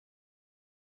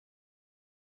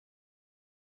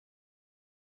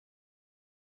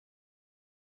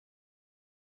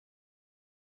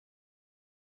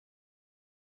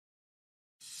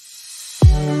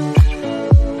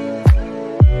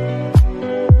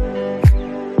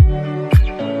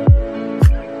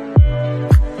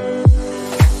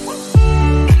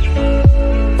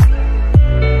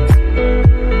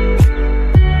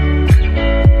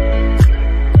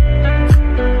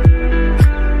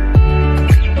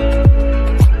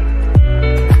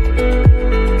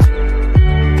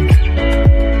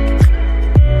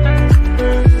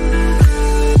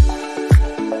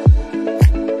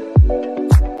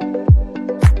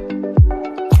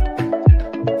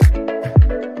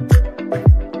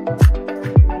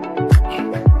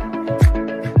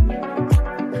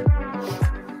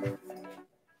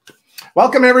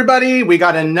Welcome, everybody. We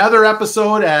got another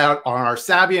episode on our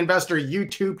Savvy Investor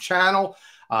YouTube channel.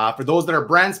 For those that are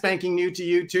brand spanking new to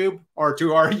YouTube or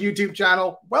to our YouTube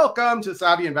channel, welcome to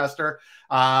Savvy Investor.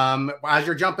 As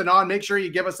you're jumping on, make sure you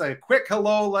give us a quick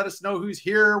hello. Let us know who's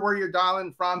here, where you're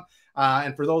dialing from.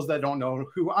 And for those that don't know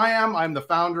who I am, I'm the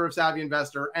founder of Savvy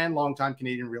Investor and longtime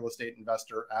Canadian real estate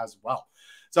investor as well.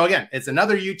 So again, it's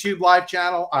another YouTube live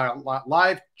channel,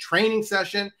 live training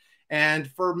session.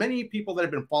 And for many people that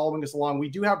have been following us along, we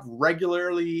do have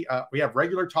regular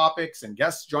topics and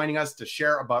guests joining us to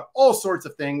share about all sorts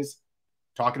of things,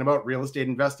 talking about real estate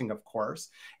investing, of course.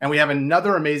 And we have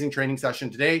another amazing training session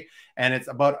today, and it's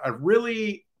about a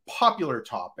really popular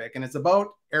topic, and it's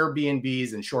about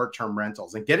Airbnbs and short-term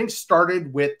rentals and getting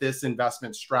started with this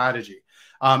investment strategy.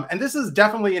 And this is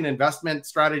definitely an investment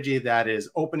strategy that is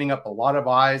opening up a lot of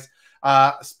eyes.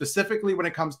 Specifically when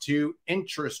it comes to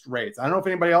interest rates. I don't know if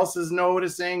anybody else is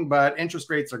noticing, but interest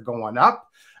rates are going up.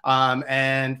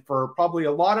 And for probably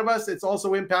a lot of us, it's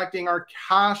also impacting our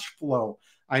cash flow.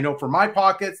 I know for my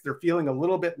pockets, they're feeling a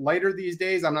little bit lighter these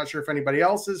days. I'm not sure if anybody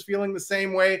else is feeling the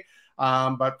same way.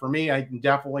 But for me, I'm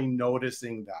definitely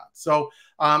noticing that. So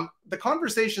the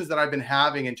conversations that I've been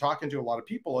having and talking to a lot of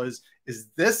people is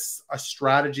this a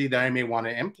strategy that I may want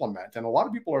to implement? And a lot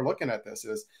of people are looking at this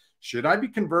as, should I be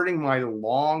converting my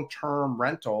long-term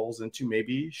rentals into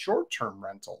maybe short-term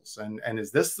rentals? And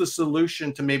is this the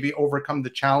solution to maybe overcome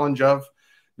the challenge of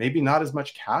maybe not as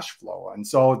much cash flow? And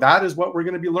so that is what we're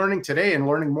going to be learning today and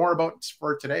learning more about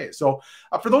for today. So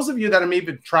for those of you that have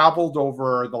maybe traveled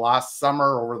over the last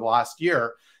summer, over the last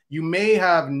year, you may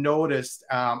have noticed,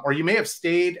 or you may have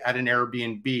stayed at an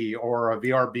Airbnb or a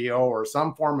VRBO or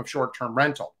some form of short-term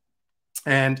rental.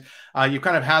 And you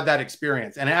kind of had that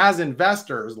experience. And as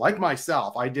investors, like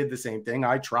myself, I did the same thing.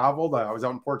 I traveled. I was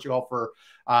out in Portugal for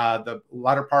the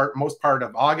most part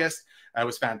of August. It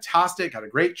was fantastic. Had a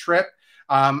great trip.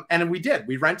 And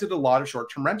we rented a lot of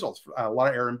short-term rentals, a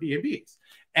lot of Airbnbs.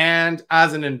 And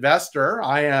as an investor,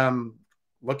 I am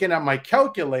looking at my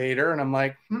calculator and I'm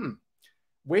like,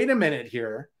 wait a minute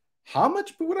here. How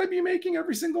much would I be making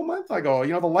every single month? I go,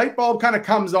 the light bulb kind of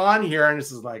comes on here and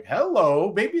this is like,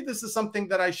 hello, maybe this is something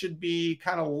that I should be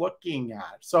kind of looking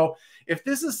at. So if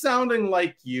this is sounding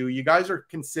like you guys are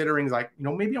considering like,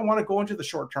 maybe I want to go into the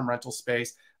short-term rental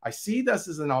space. I see this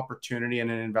as an opportunity and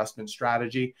an investment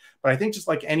strategy, but I think just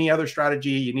like any other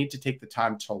strategy, you need to take the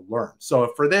time to learn. So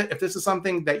if this is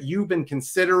something that you've been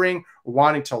considering or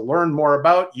wanting to learn more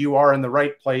about, you are in the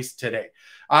right place today.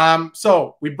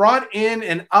 So we brought in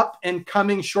an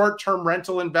up-and-coming short-term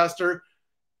rental investor,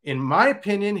 in my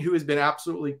opinion, who has been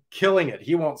absolutely killing it.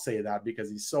 He won't say that because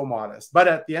he's so modest. But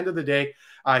at the end of the day,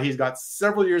 he's got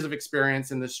several years of experience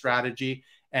in this strategy,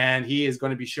 and he is going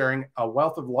to be sharing a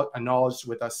wealth of knowledge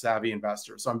with us savvy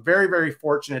investors. So I'm very, very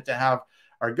fortunate to have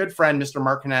our good friend, Mr.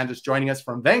 Mark Hernandez, joining us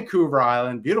from Vancouver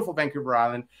Island, beautiful Vancouver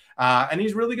Island. And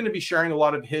he's really going to be sharing a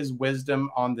lot of his wisdom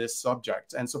on this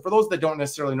subject. And so for those that don't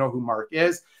necessarily know who Mark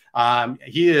is,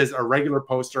 he is a regular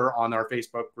poster on our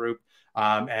Facebook group.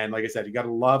 And like I said, you got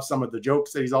to love some of the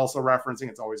jokes that he's also referencing.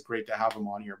 It's always great to have him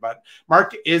on here. But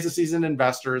Mark is a seasoned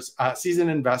investor,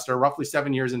 roughly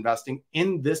 7 years investing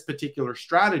in this particular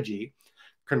strategy,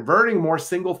 converting more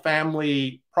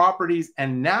single-family properties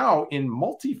and now in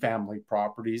multifamily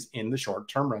properties in the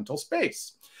short-term rental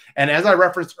space. And as I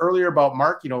referenced earlier about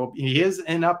Mark, he is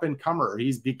an up-and-comer.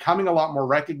 He's becoming a lot more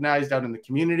recognized out in the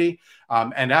community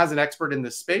and as an expert in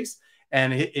this space,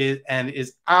 and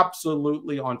is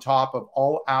absolutely on top of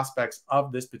all aspects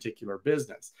of this particular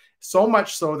business. So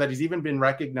much so that he's even been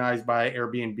recognized by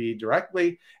Airbnb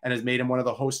directly and has made him one of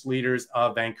the host leaders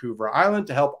of Vancouver Island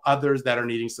to help others that are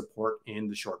needing support in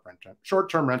the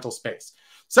short-term rental space.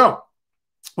 So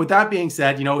with that being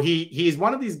said, he's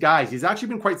one of these guys. He's actually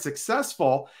been quite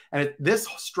successful, and this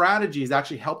strategy has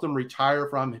actually helped him retire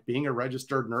from being a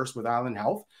registered nurse with Island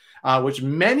Health, which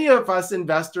many of us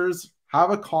investors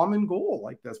have a common goal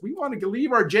like this. We want to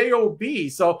leave our job.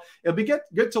 So it'll be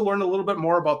good to learn a little bit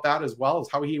more about that as well as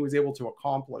how he was able to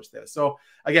accomplish this. So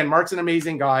again, Mark's an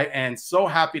amazing guy and so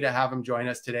happy to have him join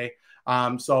us today.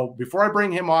 So before I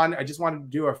bring him on, I just wanted to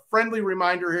do a friendly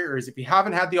reminder here is if you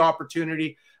haven't had the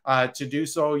opportunity to do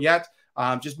so yet,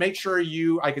 just make sure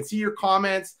I can see your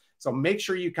comments. So make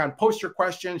sure you can post your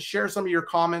questions, share some of your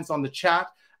comments on the chat.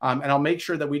 And I'll make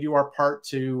sure that we do our part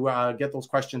to get those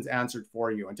questions answered for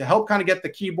you. And to help kind of get the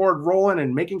keyboard rolling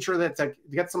and making sure that to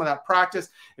get some of that practice,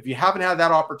 if you haven't had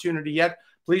that opportunity yet,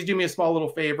 please do me a small little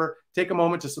favor. Take a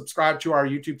moment to subscribe to our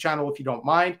YouTube channel if you don't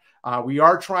mind. We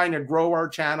are trying to grow our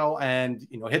channel, and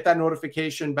hit that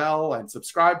notification bell and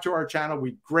subscribe to our channel.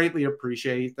 We greatly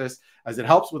appreciate this, as it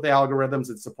helps with the algorithms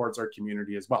and supports our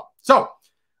community as well. So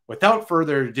without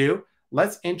further ado,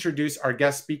 let's introduce our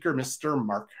guest speaker, Mr.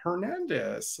 Mark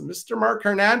Hernandez. Mr. Mark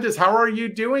Hernandez, how are you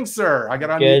doing, sir? I got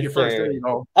to unmute you first. There you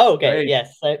go. Oh, okay. Great.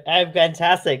 Yes, I'm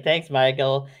fantastic. Thanks,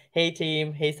 Michael. Hey,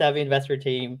 team. Hey, Savvy Investor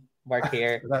team. Mark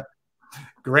here.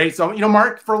 Great. So,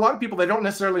 Mark, for a lot of people, they don't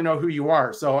necessarily know who you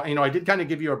are. So, I did kind of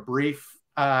give you a brief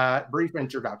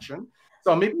introduction.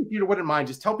 So maybe if you wouldn't mind,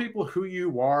 just tell people who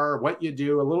you are, what you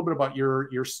do, a little bit about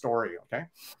your story. Okay.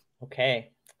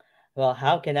 Okay. Well,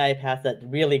 how can I pass that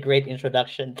really great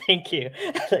introduction? Thank you.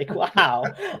 Like, wow.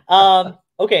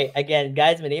 Okay. Again,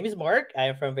 guys, my name is Mark. I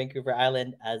am from Vancouver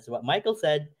Island. As what Michael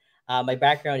said, my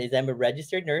background is I'm a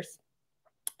registered nurse,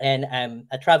 and I'm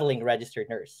a traveling registered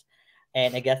nurse.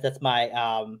 And I guess that's my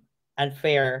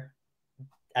unfair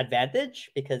advantage,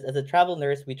 because as a travel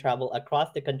nurse, we travel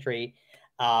across the country,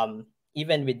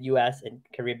 even with US and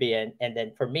Caribbean. And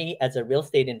then for me, as a real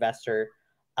estate investor,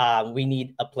 we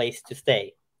need a place to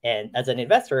stay. And as an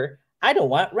investor, I don't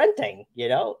want renting.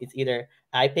 It's either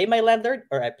I pay my landlord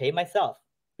or I pay myself.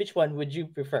 Which one would you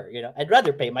prefer? I'd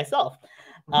rather pay myself.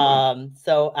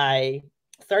 So I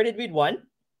started with one,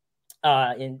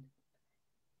 and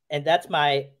that's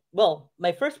my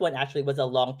first one actually was a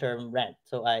long-term rent.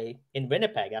 So in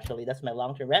Winnipeg, actually, that's my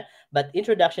long-term rent. But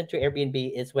introduction to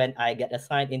Airbnb is when I get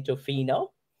assigned into Tofino.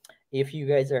 If you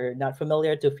guys are not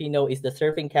familiar, Tofino is the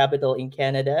surfing capital in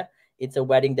Canada. It's a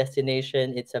wedding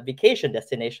destination. It's a vacation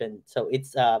destination. So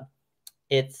it's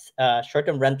a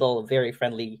short-term rental, very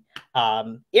friendly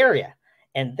area.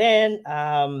 And then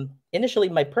initially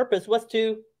my purpose was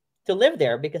to live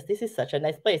there, because this is such a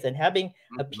nice place, and having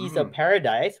a piece of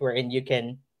paradise wherein you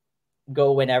can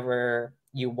go whenever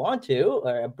you want to,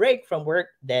 or a break from work,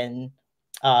 then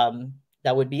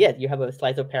that would be it. You have a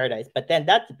slice of paradise. But then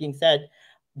that being said,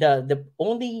 the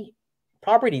only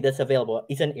property that's available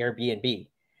is an Airbnb,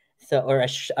 or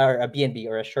a B&B,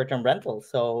 or a short-term rental.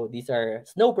 So these are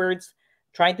snowbirds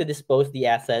trying to dispose the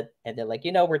asset, and they're like,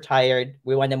 we're tired,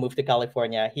 we want to move to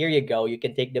California. Here you go. You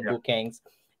can take the bookings,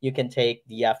 you can take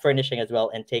the furnishing as well,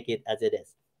 and take it as it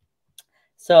is.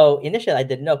 So initially, I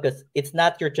didn't know, because it's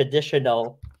not your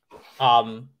traditional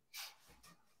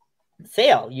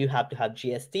sale. You have to have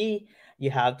GST,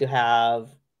 you have to have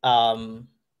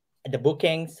the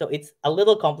bookings. So it's a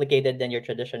little complicated than your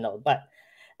traditional. But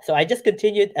so I just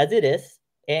continued as it is,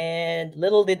 and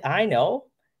little did I know,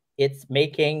 it's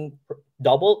making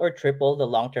double or triple the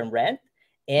long-term rent.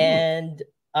 And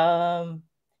the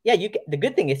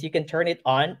good thing is you can turn it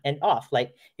on and off.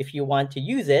 Like if you want to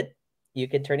use it, you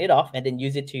can turn it off and then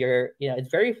use it to your, it's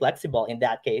very flexible in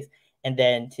that case. And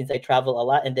then since I travel a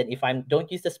lot, and then if I don't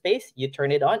use the space, you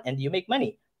turn it on and you make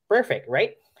money. Perfect,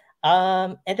 right?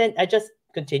 And then I just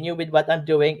continue with what I'm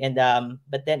doing, and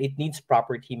but then it needs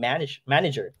property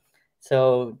manager.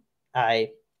 So I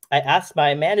asked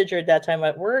my manager at that time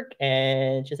at work,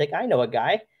 and she's like, I know a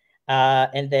guy.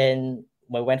 And then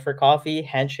we went for coffee,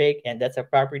 handshake, and that's a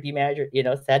property manager.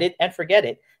 Set it and forget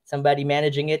it. Somebody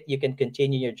managing it, you can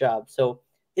continue your job. So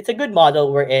it's a good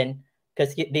model we're in,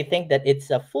 because they think that it's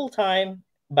a full-time,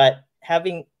 but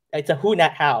it's a who,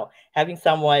 not how. Having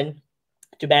someone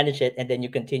to manage it, and then you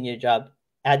continue your job,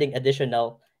 adding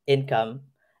additional income.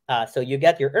 So you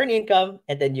get your earned income,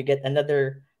 and then you get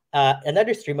another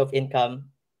stream of income,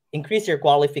 increase your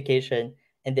qualification,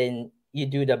 and then you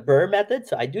do the BRRRR method.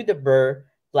 So I do the BRRRR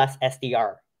plus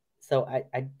STR. So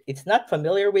it's not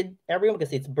familiar with everyone,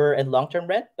 because it's BRRRR and long-term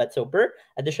rent. But so BRRRR,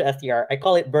 additional STR, I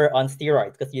call it BRRRR on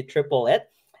steroids, because you triple it.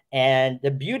 And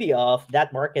the beauty of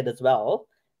that market as well,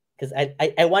 because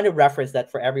I want to reference that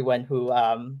for everyone who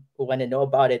want to know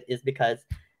about it, is because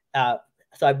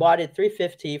so I bought it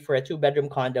 $350 for a 2-bedroom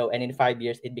condo, and in 5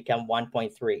 years it became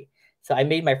 1.3. So I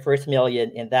made my first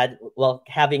million in that,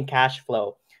 having cash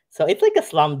flow. So it's like a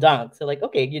slam dunk. So like,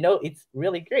 okay, it's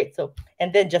really great. So,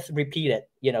 and then just repeat it,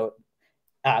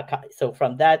 so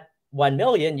from that 1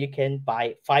 million, you can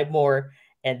buy 5 more,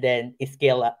 and then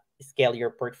scale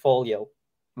your portfolio.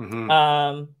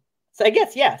 So I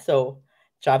guess, So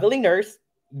traveling nurse,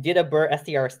 did a BRRRR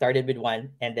STR, started with 1,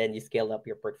 and then you scale up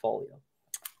your portfolio.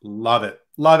 Love it.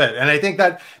 Love it. And I think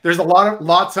that there's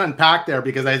lots to unpack there,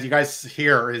 because as you guys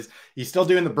hear, is he's still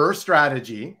doing the BRRRR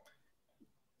strategy,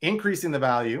 increasing the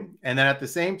value. And then at the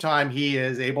same time, he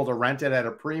is able to rent it at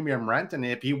a premium rent. And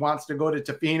if he wants to go to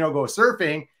Tofino, go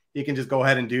surfing, he can just go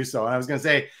ahead and do so. And I was going to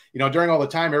say, during all the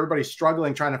time, everybody's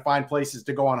struggling trying to find places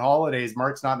to go on holidays.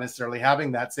 Mark's not necessarily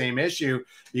having that same issue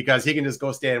because he can just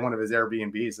go stay at one of his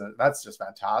Airbnbs. And that's just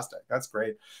fantastic. That's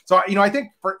great. So, I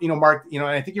think for, Mark, and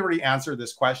I think you already answered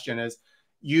this question is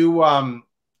you,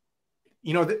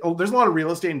 there's a lot of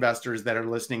real estate investors that are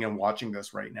listening and watching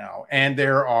this right now. And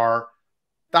there are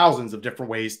thousands of different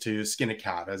ways to skin a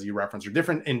cat, as you referenced, or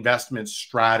different investment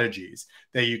strategies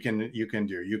that you can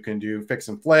do. You can do fix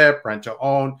and flip, rent to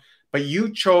own, but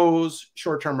you chose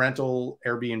short-term rental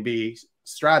Airbnb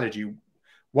strategy.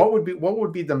 What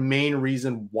would be the main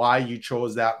reason why you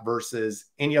chose that versus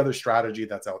any other strategy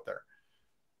that's out there?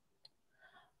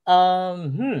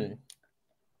 I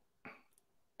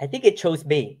think it chose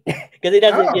me because it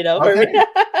doesn't, for me.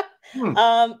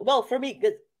 Well, for me,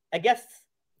 I guess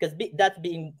because that's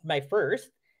being my first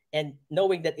and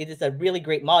knowing that it is a really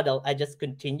great model, I just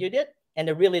continued it and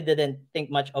I really didn't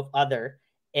think much of other.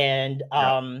 And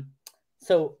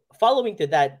so following to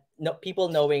that, people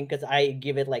knowing, because I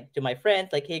give it like to my friends,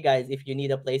 like, hey guys, if you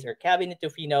need a place or cabin in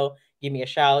Tofino, give me a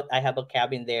shout. I have a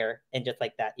cabin there, and just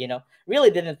like that, really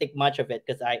didn't think much of it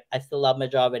because I still love my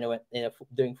job and I went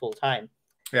doing full time.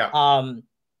 Yeah.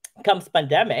 Comes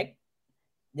pandemic,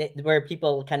 where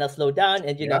people kind of slow down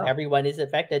and everyone is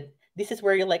affected. This is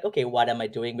where you're like, okay, what am I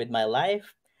doing with my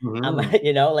life?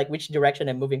 Like which direction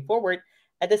I'm moving forward.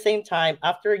 At the same time,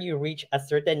 after you reach a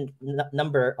certain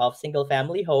number of single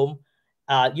family home,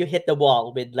 you hit the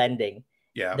wall with lending.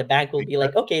 Yeah, the bank will be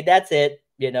like, okay, that's it.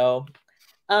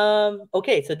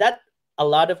 Okay, so that a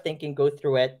lot of thinking go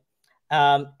through it.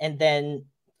 And then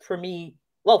for me,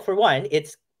 well, for one,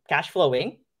 it's cash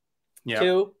flowing. Yeah.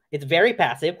 2, it's very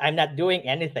passive. I'm not doing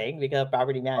anything because of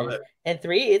property management. And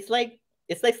 3, it's like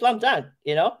slam dunk,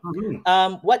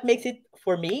 What makes it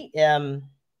for me,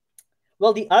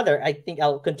 well, the other, I think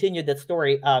I'll continue that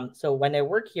story. So when I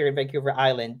work here in Vancouver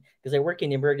Island, because I work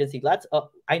in emergency,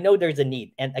 I know there's a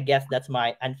need. And I guess that's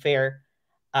my unfair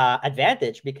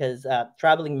advantage because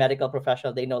traveling medical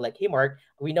professional, they know like, hey, Mark,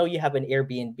 we know you have an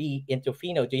Airbnb in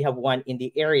Tofino. Do you have one in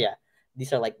the area?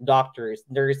 These are like doctors,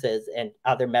 nurses, and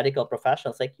other medical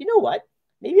professionals. Like, you know what?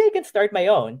 Maybe I can start my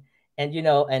own. And,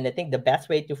 and I think the best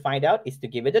way to find out is to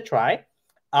give it a try.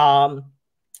 And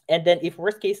then if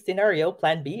worst case scenario,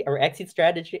 plan B or exit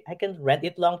strategy, I can rent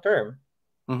it long term.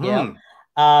 And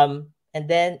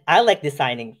then I like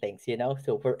designing things,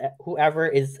 So for whoever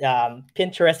is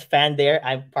Pinterest fan there,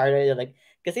 I'm part of it. Like,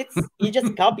 because you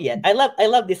just copy it. I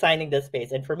love designing the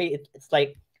space. And for me, it's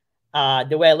like,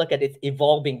 the way I look at it, it's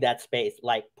evolving that space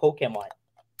like Pokemon.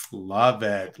 Love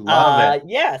it.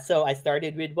 Yeah. So I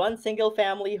started with one single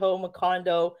family home, a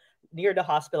condo near the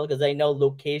hospital because I know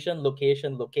location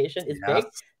is big.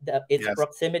 It's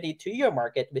proximity to your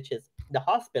market, which is the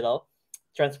hospital.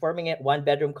 Transforming it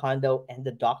 1-bedroom condo, and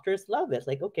the doctors love it. It's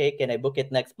like, okay, can I book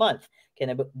it next month? Can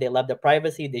I book? They love the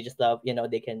privacy. They just love,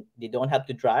 they don't have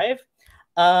to drive.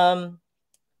 And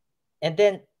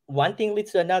then one thing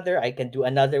leads to another. I can do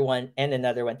another one and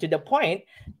another one to the point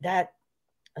that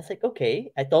I was like,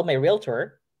 okay, I told my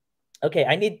realtor, okay,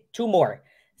 I need 2 more.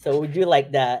 So we do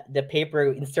like the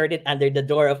paper inserted under the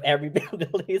door of every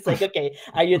building. It's like, okay,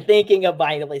 are you thinking of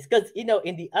buying a place? Because,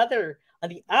 on the other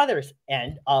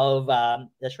end of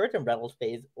the short-term rental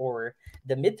space or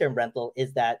the mid-term rental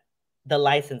is that the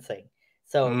licensing.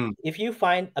 So if you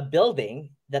find a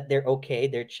building that they're okay,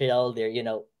 they're chill,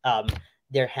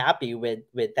 they're happy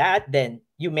with that, then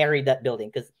you marry that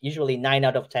building because usually 9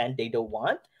 out of 10 they don't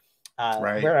want.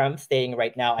 Where I'm staying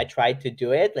right now, I tried to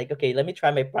do it. Like, okay, let me try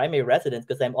my primary residence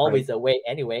because I'm always away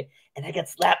anyway. And I get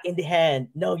slapped in the hand.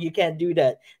 No, you can't do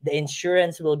that. The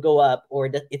insurance will go up, or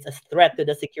it's a threat to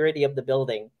the security of the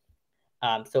building.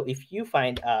 So if you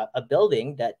find a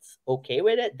building that's okay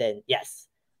with it, then yes,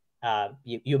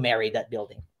 you marry that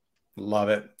building. Love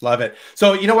it.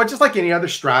 So you know what? Just like any other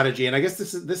strategy, and I guess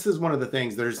this is one of the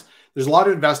things. There's a lot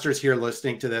of investors here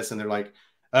listening to this, and they're like,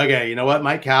 okay, you know what?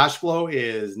 My cash flow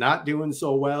is not doing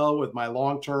so well with my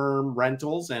long-term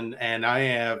rentals. And I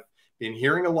have been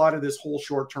hearing a lot of this whole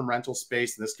short-term rental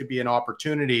space. And this could be an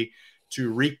opportunity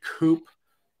to recoup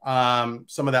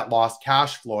some of that lost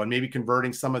cash flow and maybe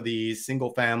converting some of these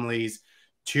single families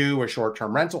to a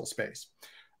short-term rental space.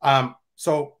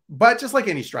 But just like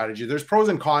any strategy, there's pros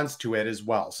and cons to it as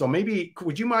well. So maybe,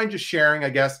 would you mind just sharing, I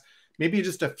guess, maybe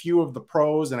just a few of the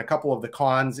pros and a couple of the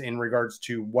cons in regards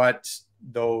to what's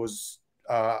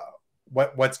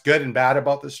good and bad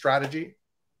about this strategy?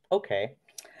 Okay.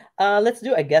 Let's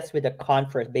do, I guess, with the con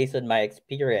first based on my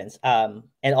experience, and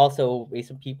also with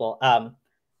some people.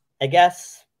 I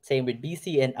guess same with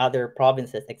BC and other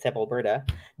provinces except Alberta,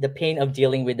 the pain of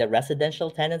dealing with the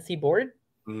residential tenancy board.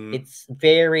 It's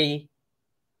very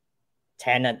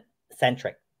tenant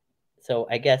centric. So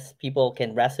I guess people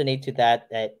can resonate to that.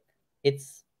 That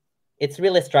it's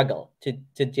really a struggle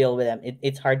to deal with them.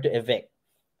 It's hard to evict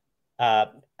a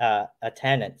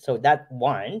tenant. So that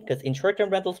one, because in short term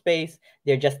rental space,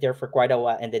 they're just there for quite a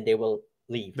while and then they will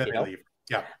leave. Then they leave.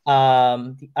 Yeah.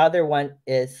 The other one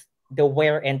is the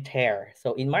wear and tear.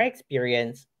 So in my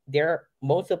experience, there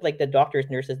most of like the doctors,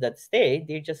 nurses that stay,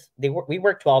 we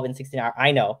work 12 and 16 hours.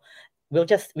 I know. We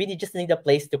just need a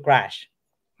place to crash.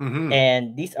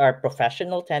 And these are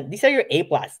professional tenants. These are your A+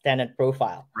 tenant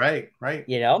profile. Right.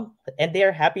 And they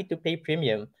are happy to pay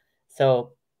premium.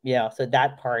 So so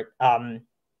that part. What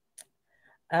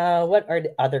are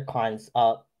the other cons?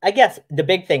 I guess the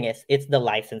big thing is it's the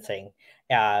licensing.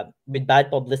 With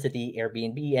bad publicity,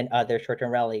 Airbnb and other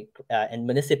short-term rental and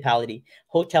municipality,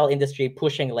 hotel industry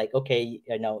pushing like, okay,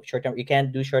 short-term, you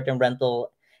can't do short-term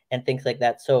rental and things like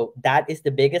that. So that is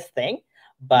the biggest thing.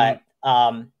 But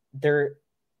I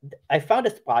found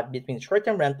a spot between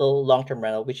short-term rental, long-term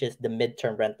rental, which is the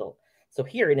mid-term rental. So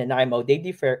here in Nanaimo, they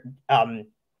define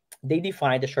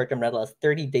the short-term rental as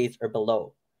 30 days or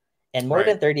below. And more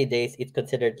than 30 days, it's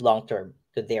considered long-term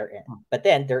to their end. But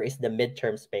then there is the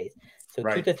midterm space. So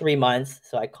 2 to 3 months.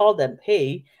 So I call them,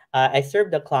 hey, I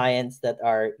serve the clients that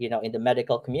are, in the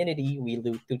medical community. We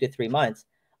do 2 to 3 months.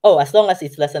 Oh, as long as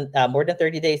it's less than more than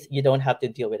 30 days, you don't have to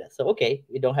deal with it. So, okay,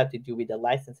 you don't have to do with the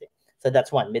licensing. So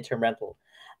that's one, midterm rental.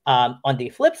 On the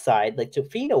flip side, like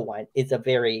Tofino one is a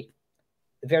very,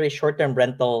 very short-term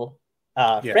rental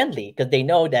friendly, because they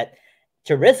know that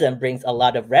tourism brings a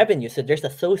lot of revenue. So there's a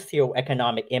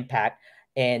socio-economic impact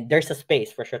and there's a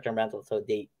space for short-term rental. So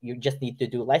you just need to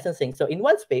do licensing. So in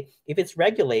one space, if it's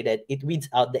regulated, it weeds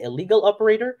out the illegal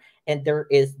operator, and there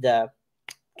is the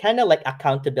kind of like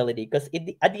accountability, because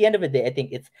at the end of the day, I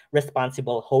think it's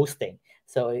responsible hosting.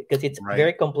 So because it's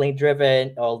very complaint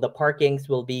driven, all the parkings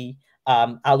will be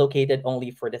allocated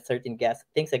only for the certain guests,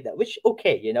 things like that, which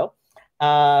okay,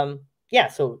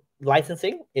 so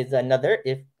licensing is another.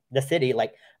 If the city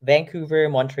like Vancouver,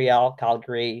 Montreal,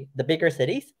 Calgary, the bigger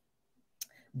cities,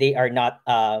 they are not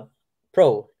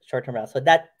pro short-term rental. So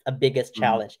that's a biggest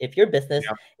challenge. If your business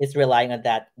is relying on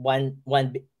that one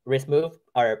risk move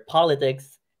or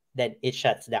politics, then it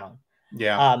shuts down.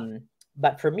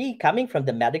 But for me, coming from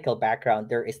the medical background,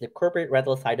 there is the corporate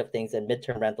rental side of things and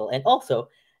midterm rental. And also,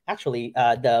 actually,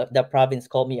 the province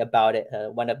called me about it.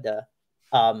 One of the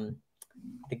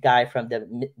guy from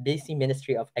the BC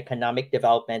Ministry of Economic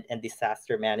Development and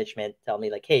Disaster Management tell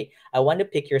me like, hey, I want to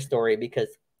pick your story because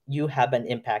you have an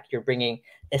impact. You're bringing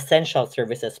essential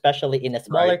services, especially in a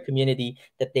smaller community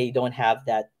that they don't have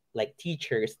that, like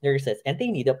teachers, nurses, and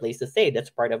they need a place to stay. That's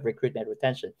part of recruitment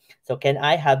retention. So can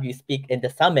I have you speak in the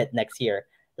summit next year?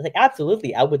 I was like,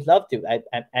 absolutely, I would love to.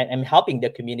 I'm helping the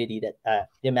community, that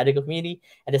the medical community,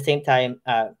 at the same time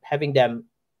having them,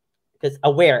 because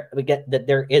aware we get that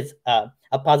there is a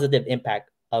positive impact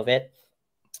of it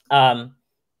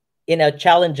in a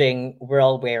challenging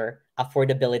world where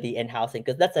affordability and housing,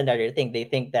 because that's another thing. They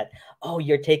think that, oh,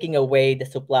 you're taking away the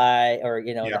supply, or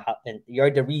and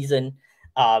you're the reason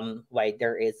why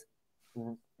there is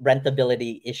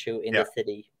rentability issue in the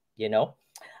city.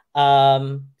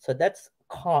 So that's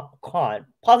con.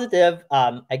 Positive,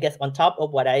 I guess on top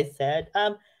of what I said,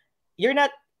 you're not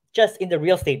just in the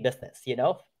real estate business.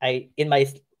 In my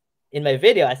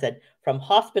video I said from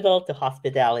hospital to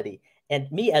hospitality. And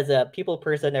me as a people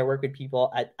person, I work with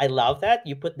people. I love that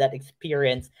you put that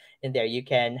experience in there. You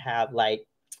can have like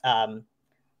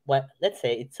let's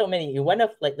say it's so many.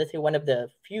 Let's say one of the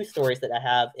few stories that I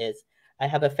have is I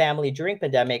have a family during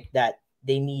pandemic that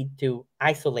they need to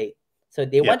isolate. So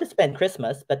they want to spend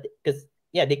Christmas, but because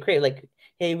they create like,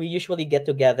 hey, we usually get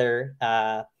together.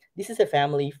 This is a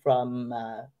family from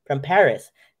Paris.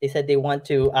 They said they want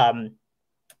to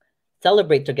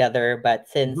celebrate together, but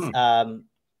since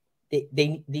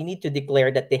they need to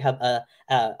declare that they have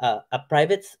a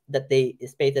private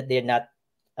space that they're not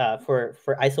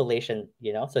for isolation,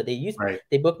 so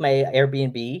they book my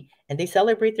Airbnb and they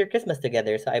celebrate their Christmas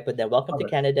together. So I put them welcome to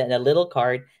Canada and a little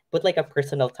card, put like a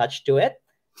personal touch to it.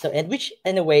 So, and which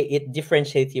in a way it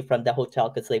differentiates you from the hotel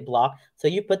because they block. So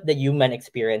you put the human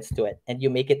experience to it and you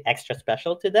make it extra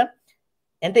special to them,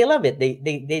 and they love it. They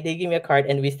give me a card,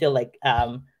 and we still like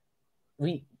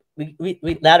we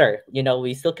letter.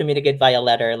 We still communicate via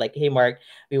letter. Like, hey Mark,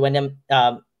 we want to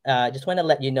just want to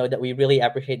let you know that we really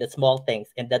appreciate the small things,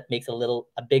 and that makes a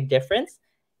big difference.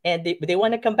 And they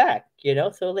want to come back.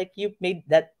 So like you made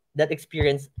that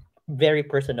experience very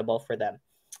personable for them.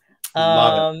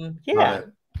 Love it. Yeah. Love it.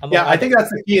 Yeah, I think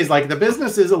that's the key, is like the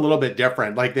business is a little bit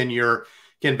different like than your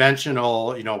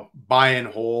conventional, buy and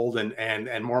hold,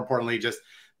 and more importantly, just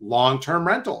long-term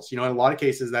rentals. In a lot of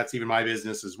cases, that's even my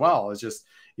business as well. It's just,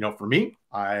 for me,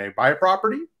 I buy a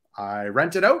property, I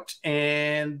rent it out,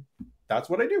 and that's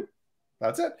what I do.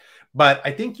 That's it. But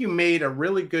I think you made a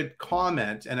really good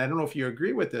comment, and I don't know if you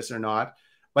agree with this or not,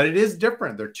 but it is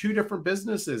different. They're two different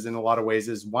businesses in a lot of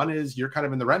ways. One is you're kind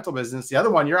of in the rental business. The other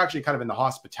one, you're actually kind of in the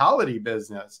hospitality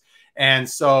business. And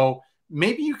so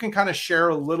maybe you can kind of share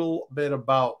a little bit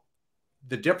about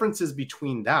the differences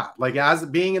between that. Like, as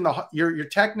being in you're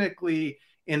technically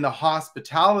in the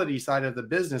hospitality side of the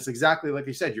business, exactly like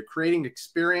you said, you're creating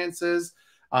experiences.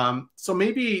 So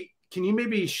can you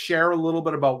maybe share a little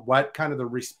bit about what kind of the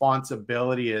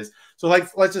responsibility is? So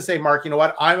let's just say, Mark, you know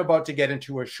what? I'm about to get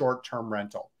into a short-term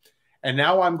rental. And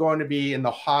now I'm going to be in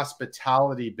the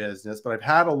hospitality business, but I've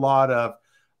had a lot of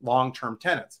long-term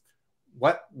tenants.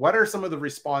 What are some of the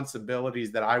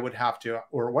responsibilities that I would have to,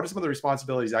 or what are some of the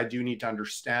responsibilities I do need to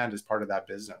understand as part of that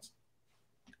business?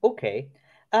 Okay.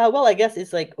 Well, I guess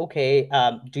it's like, okay,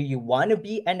 do you want to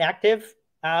be an active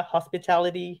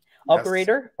hospitality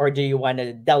operator, or do you want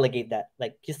to delegate that?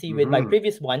 Like you see with my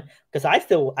previous one, because I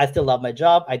still love my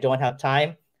job. I don't have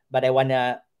time, but I want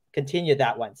to continue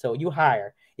that one. So you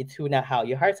hire. It's who, not how.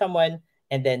 You hire someone,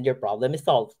 and then your problem is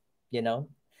solved.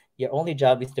 Your only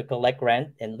job is to collect rent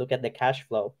and look at the cash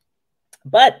flow.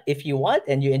 But if you want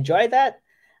and you enjoy that,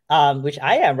 which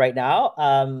I am right now,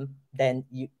 then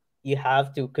you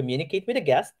have to communicate with the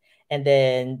guest. And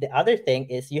then the other thing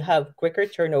is you have quicker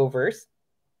turnovers.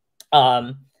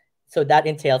 So that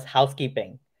entails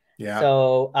housekeeping. Yeah.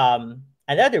 So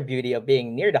another beauty of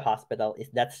being near the hospital is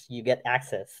that you get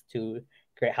access to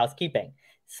great housekeeping.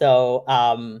 So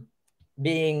I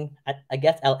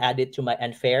guess I'll add it to my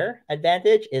unfair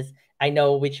advantage is I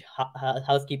know which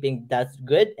housekeeping does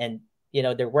good and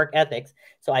their work ethics.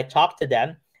 So I talked to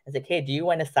them. I said, hey, do you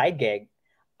want a side gig?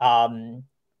 And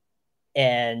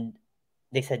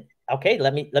they said, okay,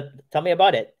 tell me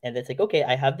about it. And it's like, okay,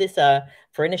 I have this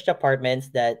furnished apartments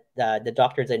that the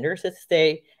doctors and nurses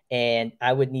stay, and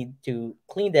I would need to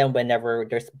clean them whenever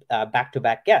there's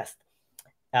back-to-back guests.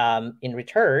 In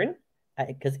return,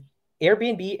 because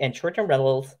Airbnb and short-term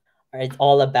rentals it's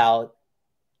all about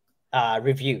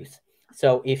reviews.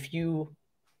 So if you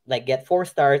get 4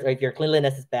 stars, or if your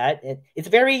cleanliness is bad, it's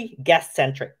very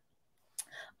guest-centric.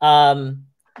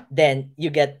 Then you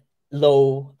get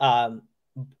low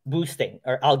boosting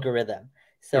or algorithm.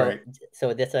 So right.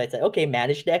 So that's why I said, okay,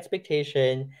 manage the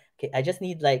expectation. Okay, I just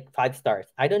need 5 stars.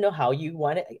 I don't know how you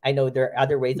want it. I know there are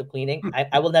other ways of cleaning.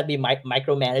 I will not be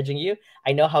micromanaging you.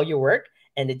 I know how you work,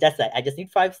 and it just I just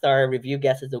need 5-star review.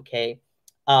 Guess is okay,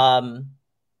 and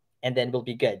then we'll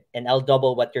be good. And I'll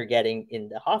double what you're getting in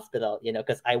the hospital.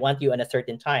 Because I want you on a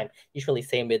certain time. Usually,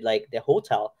 same with the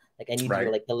hotel. I need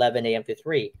you 11 a.m. to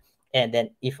 3. And then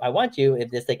if I want you, if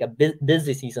there's a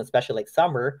busy season, especially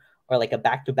summer or a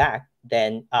back-to-back,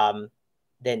 then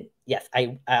yes,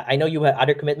 I know you have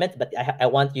other commitments, but I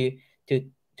want you to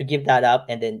give that up,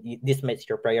 and then this makes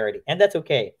your priority, and that's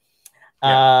okay.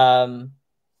 Yeah.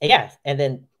 Yes, and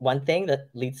then one thing that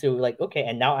leads to okay,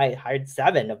 and now I hired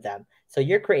 7 of them, so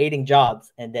you're creating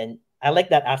jobs, and then I like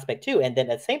that aspect too. And then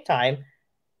at the same time,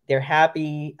 they're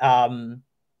happy.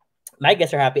 My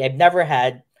guests are happy. I've never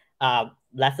had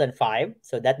less than 5,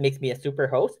 so that makes me a super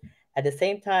host. At the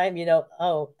same time,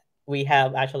 we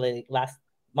have actually last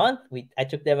month I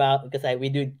took them out because we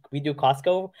do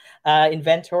Costco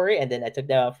inventory, and then I took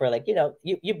them out for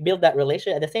you build that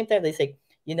relation. At the same time, they say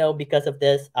because of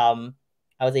this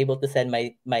I was able to send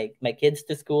my kids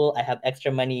to school. I have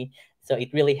extra money, so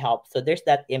it really helps. So there's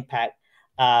that impact,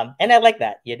 and I like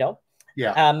that.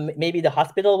 Yeah. Maybe the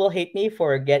hospital will hate me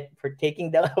for taking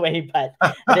them away, but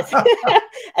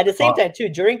at the same time too,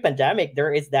 during pandemic,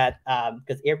 there is that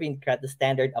because Airbnb got the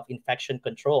standard of infection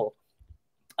control.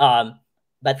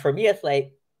 But for me, it's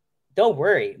don't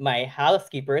worry, my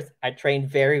housekeepers are trained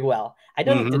very well. I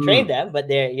don't need to train them, but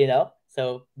they're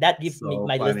so that gives me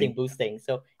my listing boosting.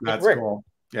 So that's cool.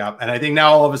 Yeah, and I think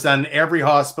now all of a sudden every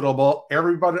hospital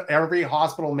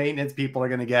maintenance people are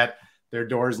going to get their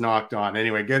doors knocked on.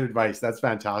 Anyway, good advice. That's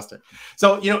fantastic.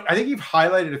 So, I think you've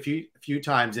highlighted a few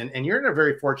times, and you're in a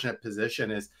very fortunate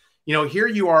position is, here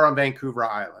you are on Vancouver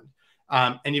Island,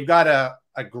 and you've got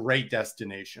a great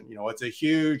destination. It's a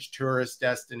huge tourist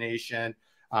destination.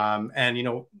 And,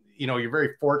 you're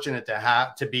very fortunate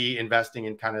to be investing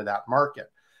in kind of that market.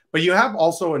 But you have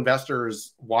also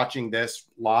investors watching this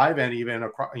live and even,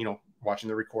 watching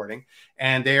the recording,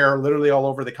 and they are literally all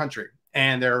over the country.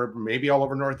 And they're maybe all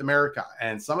over North America.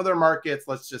 And some of their markets,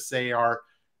 let's just say, are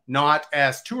not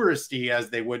as touristy as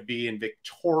they would be in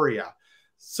Victoria.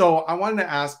 So I wanted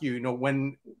to ask you,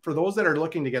 when for those that are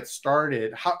looking to get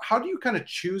started, how do you kind of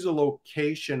choose a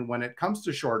location when it comes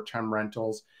to short-term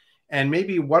rentals? And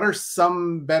maybe what are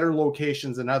some better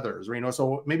locations than others?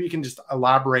 So maybe you can just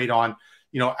elaborate on,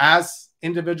 as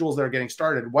individuals that are getting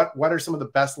started, what are some of the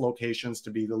best locations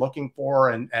to be looking for,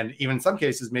 and even in some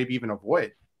cases, maybe even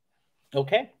avoid?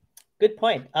 Okay, good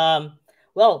point.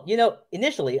 Well,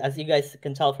 initially, as you guys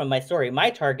can tell from my story, my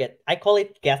target, I call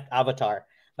it guest avatar.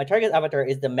 My target avatar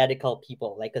is the medical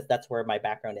people, like, because that's where my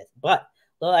background is. But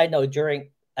well, I know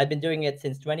I've been doing it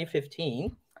since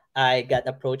 2015. I got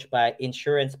approached by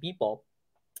insurance people,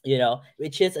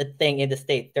 which is a thing in the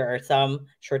state. There are some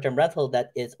short-term rental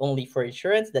that is only for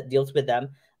insurance that deals with them.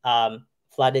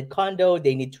 Flooded condo,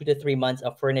 they need 2 to 3 months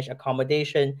of furnished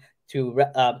accommodation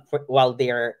while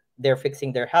they're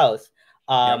fixing their house.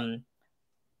 Yep.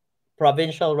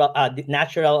 Provincial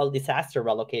natural disaster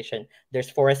relocation. There's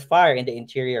forest fire in the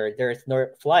interior. There's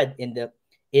flood in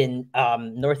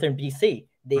northern BC.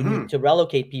 They need to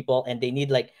relocate people, and they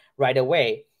need like right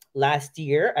away. Last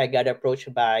year, I got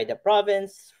approached by the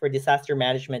province for disaster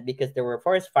management because there were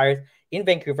forest fires in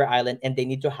Vancouver Island, and they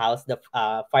need to house the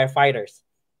firefighters.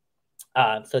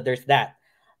 So there's that.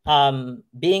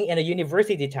 Being in a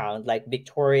university town like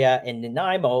Victoria and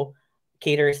Nanaimo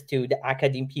caters to the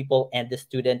academic people and the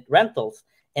student rentals,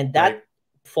 and that Right.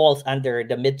 falls under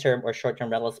the midterm or short-term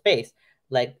rental space.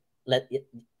 Like,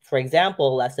 for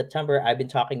example, last September, I've been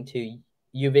talking to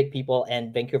UVic people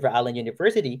and Vancouver Island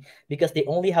University because they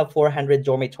only have 400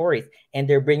 dormitories and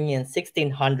they're bringing in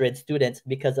 1,600 students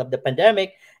because of the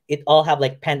pandemic. It all have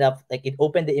like pent up, like it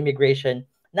opened the immigration,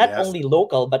 not Yes. only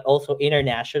local but also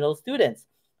international students.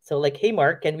 So like, hey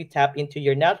Mark, can we tap into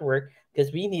your network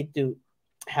because we need to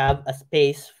have a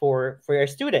space for our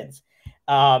students.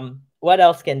 What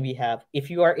else can we have? If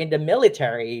you are in the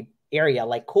military area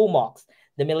like Comox,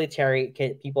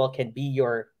 the people can be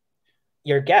your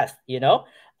guest. Let's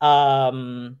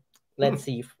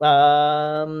see.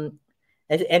 And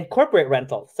corporate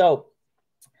rental. So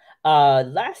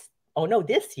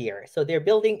this year, so they're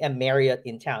building a Marriott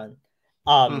in town.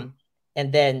 And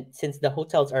then since the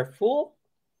hotels are full,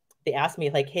 they asked me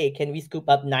like, hey, can we scoop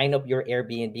up 9 of your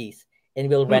Airbnbs and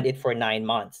we'll rent it for 9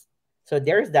 months? So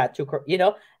there's that too,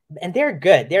 and they're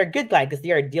good. They're a good client because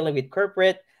they are dealing with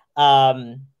corporate.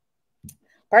 Part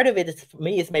of it is for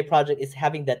me is my project is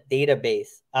having that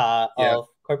database Yeah. of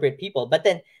corporate people. But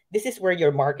then this is where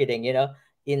you're marketing,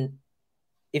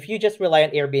 if you just rely on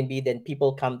Airbnb, then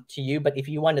people come to you. But if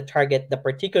you want to target the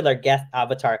particular guest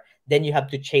avatar, then you have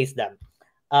to chase them.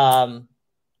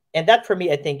 And that for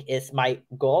me, I think is my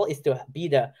goal is to be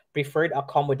the preferred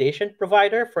accommodation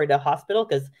provider for the hospital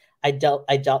because I dealt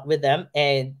with them,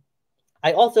 and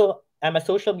I'm a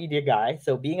social media guy.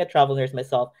 So being a travel nurse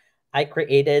myself, I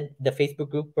created the Facebook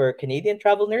group for Canadian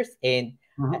travel nurse, and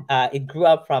it grew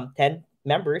up from 10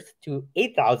 members to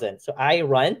 8,000. So I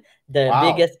run the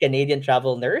biggest Canadian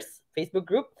travel nurse Facebook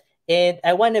group, and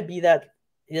I want to be that.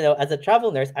 As a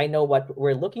travel nurse, I know what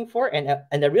we're looking for, and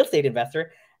a real estate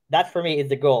investor. That for me is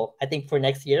the goal. I think for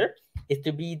next year is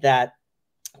to be that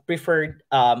preferred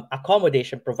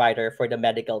accommodation provider for the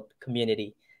medical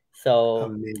community. So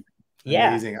Amazing. yeah.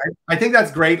 Amazing. I think that's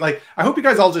great. Like, I hope you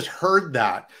guys all just heard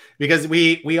that because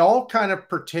we all kind of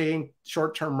pertain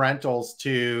short-term rentals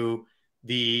to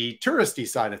the touristy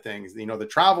side of things, the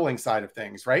traveling side of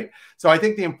things, right? So I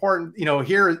think the important,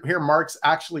 here Mark's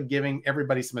actually giving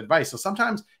everybody some advice. So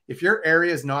sometimes if your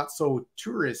area is not so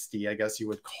touristy, I guess you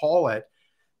would call it,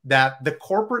 that the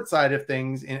corporate side of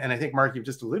things, and I think Mark, you've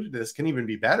just alluded to this, can even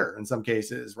be better in some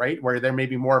cases, right? Where there may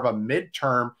be more of a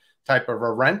midterm type of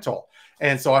a rental.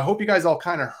 And so I hope you guys all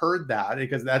kind of heard that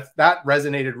because that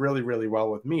resonated really, really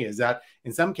well with me, is that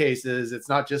in some cases, it's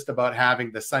not just about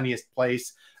having the sunniest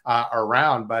place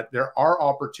around, but there are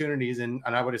opportunities. And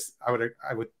I would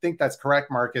think that's correct,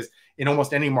 Mark, is in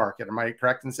almost any market. Am I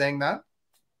correct in saying that?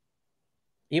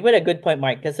 You made a good point,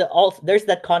 Mark, because there's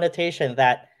that connotation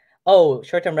that, oh,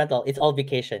 short-term rental, it's all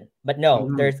vacation. But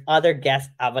no, there's other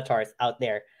guest avatars out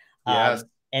there. Yes.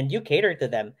 And you cater to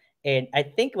them. And I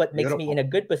think what makes me in a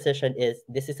good position is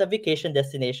this is a vacation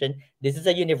destination. This is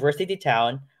a university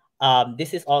town.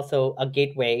 This is also a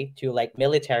gateway to like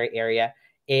military area.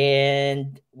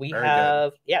 And we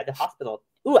have the hospital.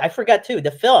 Ooh, I forgot too, the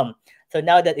film. So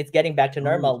now that it's getting back to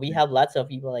normal, we have lots of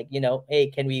people like,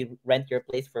 hey, can we rent your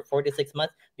place for 4 to 6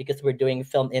 months because we're doing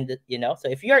film in the, So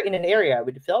if you're in an area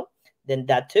with the film, then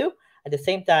that too. At the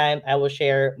same time, I will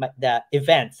share the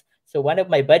events. So one of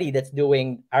my buddy that's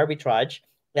doing arbitrage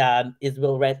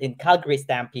will rent in Calgary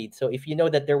Stampede. So if you know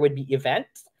that there would be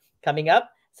events coming up,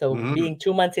 so being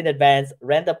 2 months in advance,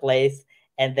 rent a place,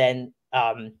 and then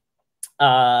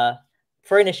uh,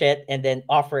 furnish it and then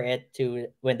offer it to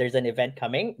when there's an event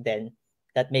coming, then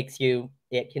that makes you,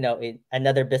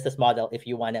 another business model if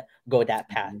you want to go that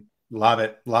path. Love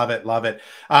it. Love it. Love it.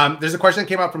 There's a question that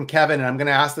came up from Kevin, and I'm going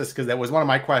to ask this because that was one of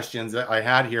my questions that I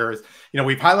had here is,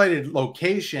 we've highlighted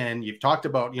location. You've talked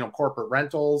about, corporate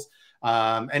rentals,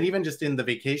 and even just in the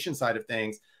vacation side of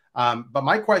things. But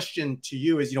my question to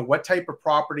you is, what type of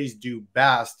properties do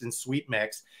best in Sweet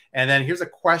Mix? And then here's a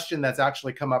question that's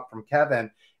actually come up from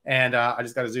Kevin. And I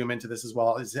just got to zoom into this as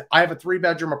well. Is I have a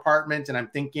 3-bedroom apartment and I'm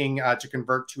thinking to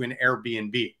convert to an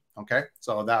Airbnb. Okay.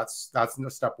 So that's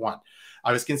step one.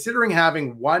 I was considering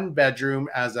having 1 bedroom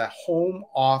as a home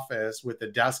office with a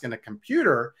desk and a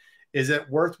computer. Is it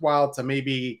worthwhile to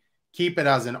maybe keep it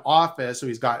as an office? So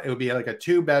it would be like a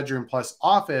 2-bedroom plus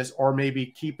office, or maybe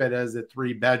keep it as a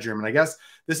 3-bedroom. And I guess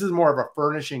this is more of a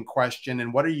furnishing question.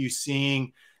 And what are you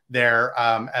seeing there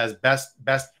as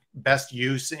best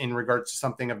use in regards to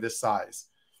something of this size?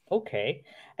 Okay.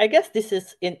 I guess this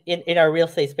is in our real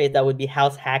estate space, that would be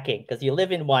house hacking, because you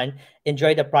live in one,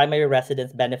 enjoy the primary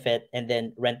residence benefit, and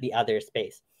then rent the other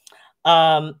space.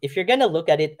 If you're gonna look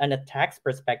at it on a tax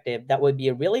perspective, that would be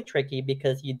really tricky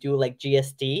because you do like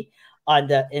GST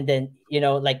on and then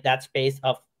like that space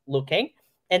of looking.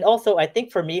 And also, I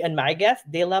think for me and my guests,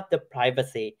 they love the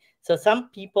privacy. So some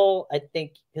people, I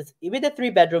think, because with a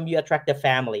 3-bedroom, you attract the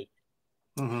family.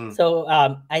 Mm-hmm. So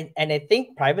I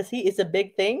think privacy is a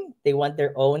big thing. They want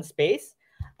their own space.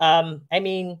 I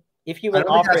mean, if you I will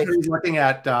don't think offer that's it, what he's looking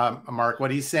at, Mark.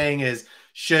 What he's saying is,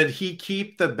 should he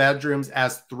keep the bedrooms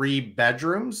as 3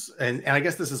 bedrooms? And I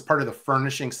guess this is part of the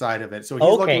furnishing side of it. So he's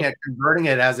looking okay, at converting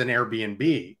it as an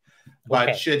Airbnb. But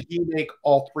okay, should he make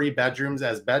all 3 bedrooms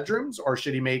as bedrooms, or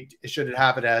should it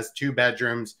have it as 2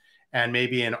 bedrooms and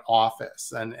maybe an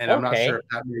office? And I'm not sure okay, if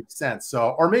that makes sense.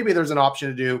 So, or maybe there's an option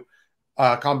to do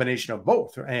a combination of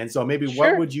both. And so maybe what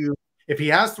sure. would you, if he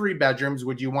has 3 bedrooms,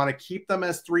 would you want to keep them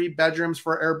as 3 bedrooms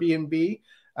for Airbnb?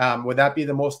 Would that be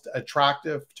the most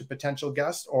attractive to potential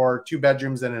guests, or 2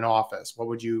 bedrooms and an office? What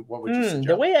would you suggest?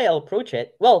 The way I'll approach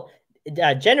it, well,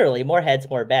 generally more heads,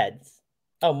 more beds.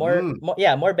 Oh,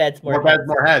 yeah, more beds, more More beds, heads.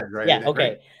 more heads, right? Yeah, Right.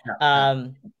 okay. Yeah.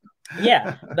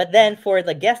 Yeah, but then for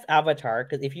the guest avatar,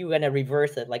 because if you're gonna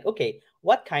reverse it, like, okay,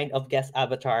 what kind of guest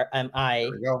avatar am There I,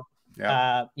 we go.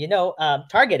 Yeah.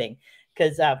 targeting?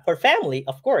 Because for family,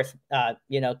 of course,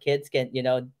 kids can,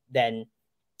 then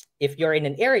if you're in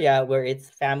an area where its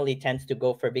family tends to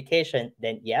go for vacation,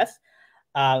 then yes.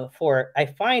 I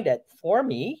find that for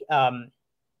me,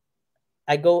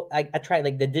 I try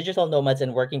like the digital nomads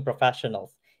and working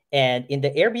professionals. And in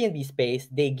the Airbnb space,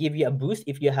 they give you a boost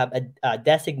if you have a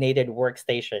designated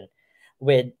workstation.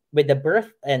 With the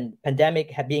birth and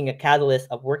pandemic being a catalyst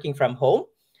of working from home,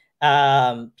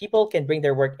 people can bring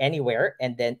their work anywhere,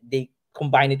 and then they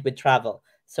combine it with travel.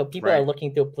 So people are Right.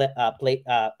 looking to play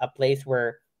a place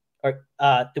where, or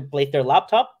to place their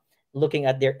laptop, looking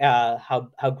at their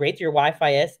how great your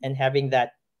Wi-Fi is, and having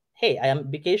that, hey, I am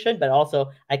on vacation, but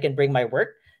also I can bring my work.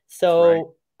 Right.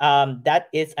 So that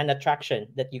is an attraction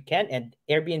that you can, and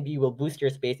Airbnb will boost your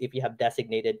space if you have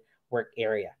designated work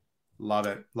area. Love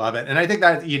it. Love it. And I think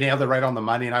that you nailed it right on the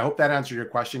money. And I hope that answered your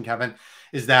question, Kevin,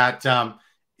 is that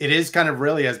it is kind of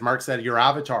really, as Mark said, your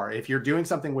avatar. If you're doing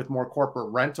something with more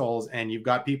corporate rentals and you've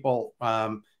got people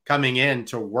coming in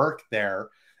to work there,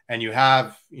 and you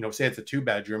have, say it's a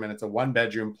 2-bedroom and it's a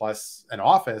 1-bedroom plus an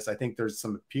office, I think there's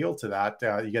some appeal to that.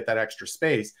 You get that extra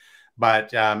space.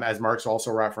 But as Mark's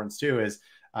also referenced too, is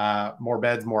more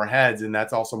beds, more heads. And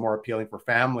that's also more appealing for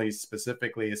families,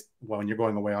 specifically when you're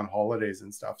going away on holidays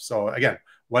and stuff. So again,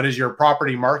 what is your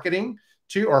property marketing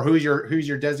to, or who's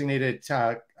your designated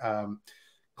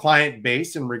client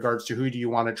base in regards to who do you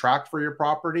want to attract for your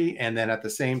property? And then at the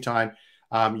same time,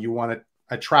 you want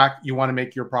to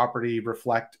make your property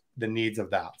reflect the needs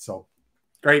of that. So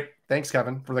great. Thanks,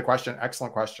 Kevin, for the question.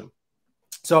 Excellent question.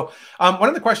 So one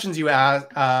of the questions you asked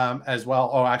as well.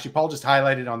 Oh, actually, Paul just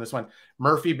highlighted on this one.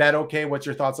 Murphy bed. Okay. What's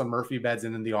your thoughts on Murphy beds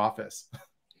in the office?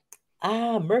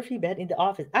 Murphy bed in the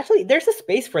office. Actually, there's a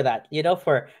space for that,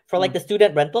 for like the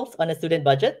student rentals on a student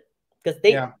budget, because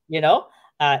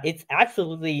it's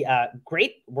absolutely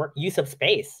great work use of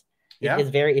space. It is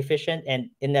very efficient, and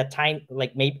in that time,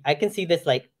 like maybe I can see this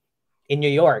like in New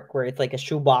York, where it's like a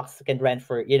shoebox can rent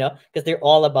for, because they're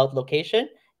all about location,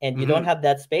 and you don't have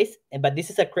that space. But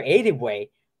this is a creative way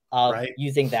of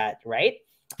using that, right?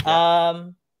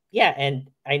 Yeah, and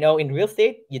I know in real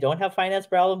estate, you don't have finance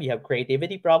problem, you have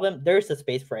creativity problem. There's a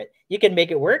space for it. You can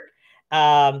make it work.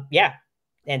 Yeah.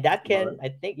 And that can, I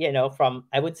think, from,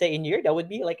 I would say in a year, that would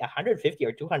be like 150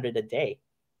 or 200 a day.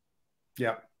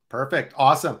 Yeah. Perfect.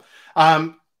 Awesome.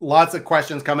 Lots of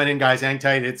questions coming in, guys. Hang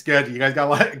tight. It's good. You guys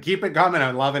got keep it coming.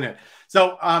 I'm loving it.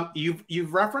 So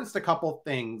you've referenced a couple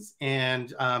things,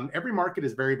 and every market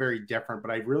is very, very different. But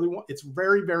I really want it's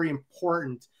very, very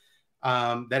important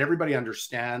that everybody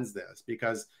understands this,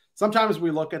 because sometimes we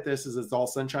look at this as it's all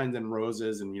sunshines and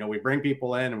roses, and we bring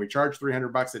people in and we charge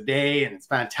 $300 a day, and it's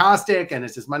fantastic, and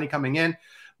it's just money coming in.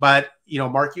 But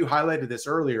Mark, you highlighted this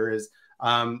earlier, is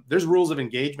there's rules of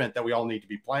engagement that we all need to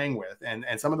be playing with. And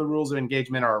some of the rules of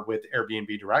engagement are with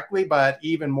Airbnb directly, but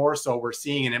even more so, we're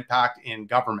seeing an impact in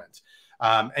government.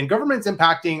 And government's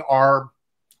impacting our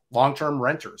long-term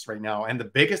renters right now. And the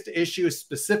biggest issue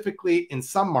specifically in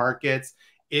some markets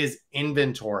is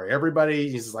inventory.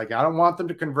 Everybody is like, I don't want them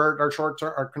to convert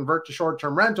to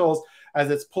short-term rentals, as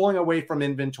it's pulling away from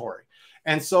inventory.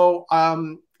 And so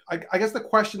I guess the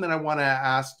question that I want to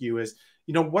ask you is,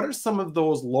 what are some of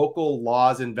those local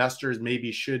laws investors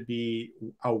maybe should be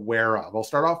aware of? I'll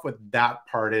start off with that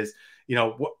part is,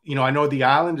 I know the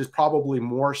island is probably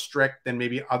more strict than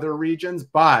maybe other regions,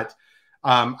 but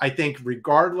I think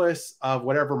regardless of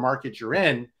whatever market you're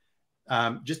in,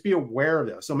 just be aware of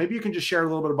this. So maybe you can just share a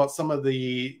little bit about some of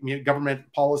the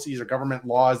government policies or government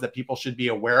laws that people should be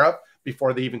aware of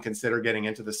before they even consider getting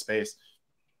into this space.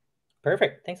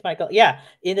 Perfect. Thanks, Michael. Yeah,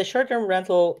 in the short-term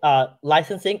rental,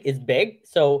 licensing is big.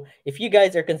 So if you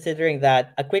guys are considering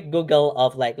that, a quick Google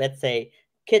of, like, let's say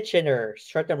Kitchener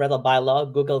short-term rental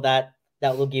bylaw, Google that.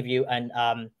 That will give you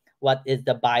an what is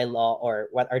the bylaw or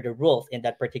what are the rules in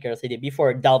that particular city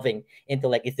before delving into,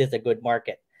 like, is this a good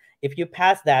market? If you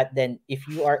pass that, then if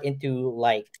you are into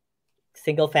like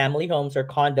single family homes or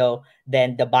condo,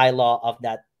 then the bylaw of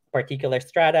that particular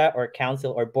strata or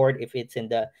council or board, if it's in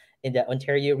the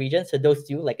Ontario region. So those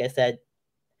two, like I said,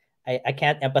 I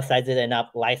can't emphasize it enough.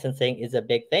 Licensing is a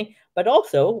big thing, but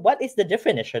also what is the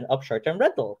definition of short-term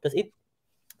rental? Because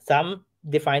some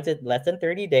defines it less than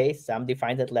 30 days, some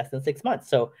defines it less than 6 months.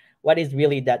 So what is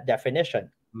really that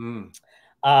definition?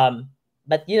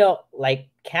 But like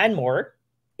Canmore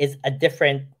is a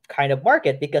different kind of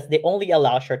market, because they only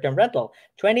allow short-term rental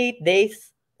 28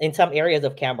 days in some areas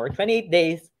of Canmore. 28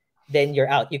 days, then you're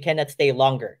out. You cannot stay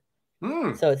longer.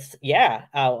 So it's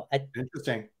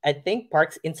Interesting. I think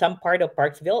in some part of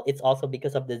Parksville, it's also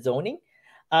because of the zoning.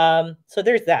 So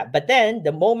there's that. But then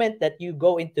the moment that you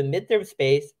go into midterm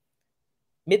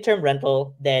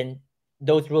rental, then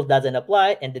those rules doesn't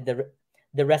apply, and then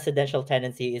the residential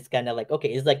tenancy is kind of like, okay,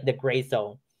 it's like the gray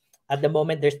zone. At the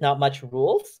moment, there's not much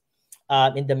rules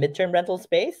in the midterm rental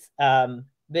space,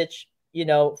 which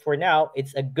for now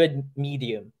it's a good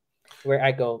medium where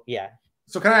I go, yeah.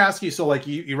 So can I ask you, so like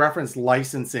you referenced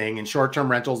licensing and short-term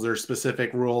rentals, there's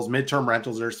specific rules, midterm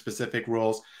rentals, there's specific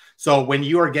rules. So when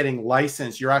you are getting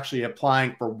licensed, you're actually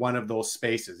applying for one of those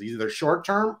spaces, either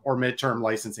short-term or midterm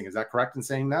licensing. Is that correct in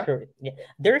saying that? Correct. Yeah.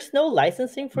 There's no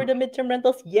licensing for the midterm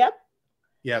rentals yet.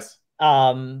 Yes.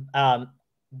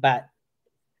 But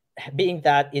being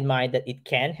that in mind that it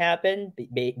can happen,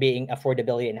 being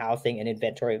affordability in housing and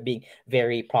inventory being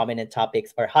very prominent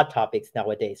topics or hot topics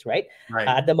nowadays, right?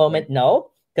 At the moment,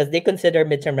 no, because they consider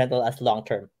midterm rental as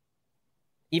long-term.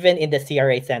 Even in the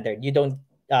CRA standard, you don't,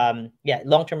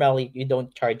 long-term rental, you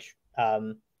don't charge,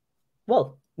 midterm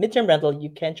rental,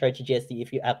 you can charge GST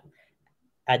if you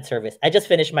add service. I just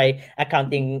finished my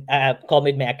accounting, call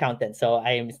me my accountant, so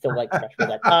I am still like fresh with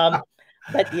that.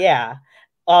 But yeah.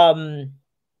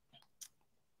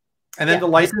 And then the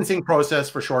licensing process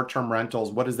for short-term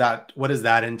rentals, what does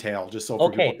that entail? Just so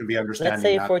people can be understanding. Let's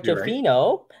say for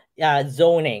Tofino,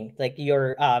 zoning, like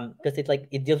your because it's like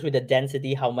it deals with the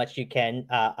density, how much you can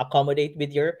accommodate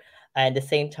with your, and at the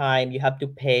same time you have to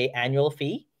pay annual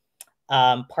fee.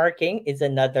 Parking is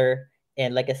another,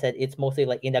 and like I said, it's mostly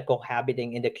like in the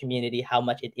cohabiting in the community, how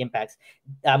much it impacts.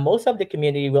 Most of the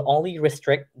community will only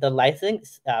restrict the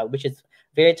license, which is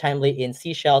very timely in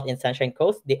Seychelles, in Sunshine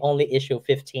Coast. They only issue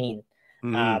 15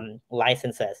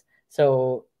 licenses.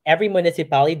 So every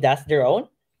municipality does their own,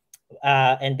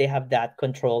 and they have that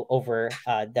control over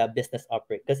the business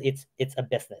operate, because it's a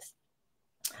business.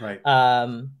 Right.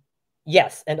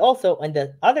 Yes, and also on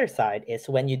the other side is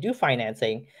when you do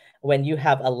financing, when you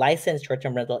have a licensed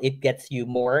short-term rental, it gets you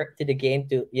more to the game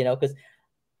to, because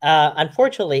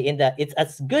unfortunately it's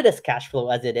as good as cash flow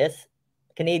as it is,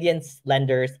 Canadian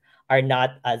lenders are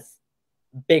not as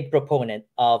big proponent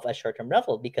of a short-term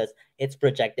rental because it's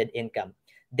projected income.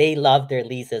 They love their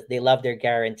leases, they love their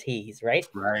guarantees, right?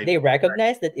 They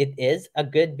recognize that it is a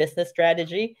good business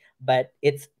strategy, but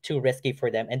it's too risky for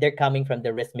them, and they're coming from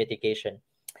the risk mitigation.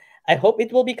 I hope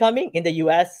it will be coming. In the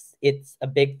US, it's a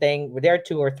big thing. They're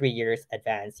 2 or 3 years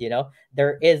advanced, you know.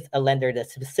 There is a lender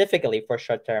that's specifically for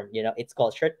short term, you know, it's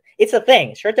called it's a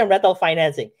thing, short-term rental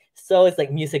financing. So it's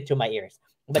like music to my ears.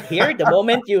 But here, the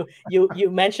moment you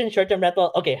mention short-term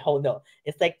rental, okay, hold on.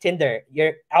 It's like Tinder.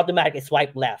 You're automatically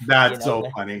swipe left, you That's know. so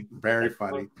funny. Very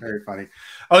funny. Very funny.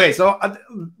 Okay, so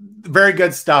very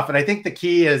good stuff. And I think the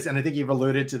key is, and I think you've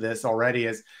alluded to this already,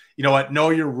 is, you know what, know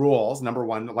your rules. Number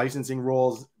one, the licensing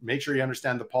rules. Make sure you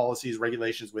understand the policies,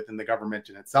 regulations within the government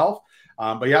in itself.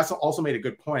 But you also made a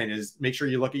good point, is make sure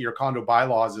you look at your condo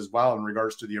bylaws as well in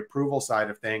regards to the approval side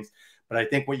of things. But I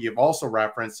think what you've also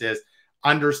referenced is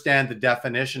understand the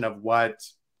definition of what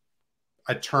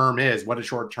a term is, what a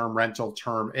short-term rental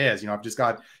term is. You know, I've just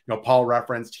got, you know, Paul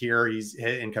referenced here, he's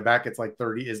in Quebec, it's like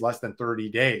 30 is less than 30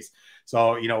 days.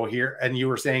 So, you know, here, and you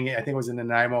were saying, I think it was in the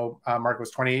Nanaimo, Mark, was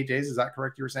 28 days. Is that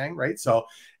correct? You were saying, right? So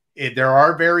there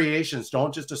are variations.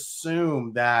 Don't just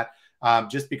assume that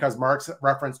just because Mark's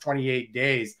referenced 28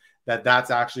 days,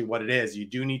 that's actually what it is. You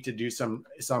do need to do some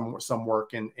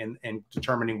work in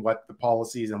determining what the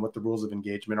policies and what the rules of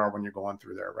engagement are when you're going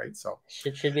through there, right? So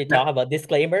should we talk about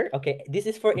disclaimer? Okay, this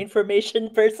is for information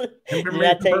person.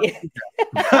 Not take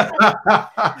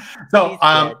so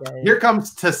here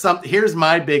comes to some. Here's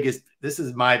my biggest. This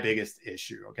is my biggest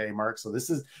issue. Okay, Mark. So this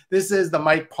is the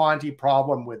Mike Ponte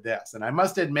problem with this, and I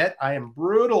must admit I am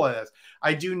brutal at this.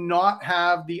 I do not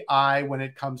have the eye when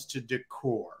it comes to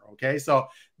decor. Okay, so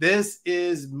this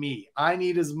is me. I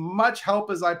need as much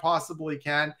help as I possibly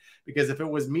can, because if it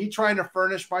was me trying to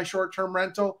furnish my short-term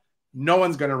rental, no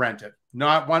one's going to rent it.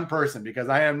 Not one person, because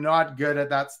I am not good at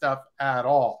that stuff at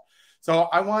all. So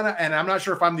I want to, and I'm not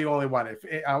sure if I'm the only one. If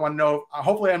I want to know,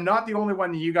 hopefully I'm not the only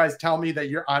one. You guys tell me that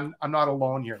I'm not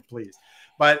alone here, please.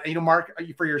 But, you know, Mark,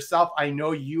 for yourself, I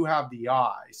know you have the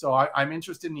eye. So I'm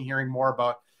interested in hearing more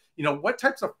about, you know, what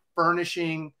types of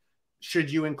furnishing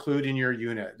should you include in your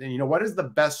unit? And, you know, what is the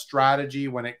best strategy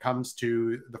when it comes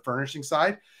to the furnishing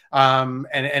side? And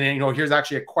you know, here's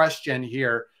actually a question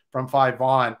here from Five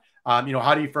Vaughn. You know,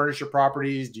 how do you furnish your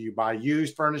properties? Do you buy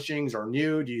used furnishings or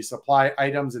new? Do you supply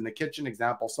items in the kitchen?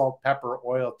 Example, salt, pepper,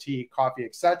 oil, tea, coffee,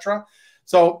 etc.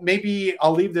 So maybe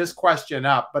I'll leave this question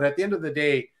up, but at the end of the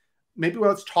day, maybe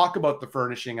let's talk about the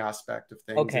furnishing aspect of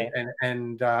things. Okay.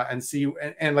 And see,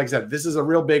 and like I said, this is a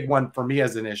real big one for me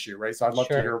as an issue, right? So I'd love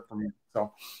to hear from you.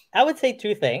 So I would say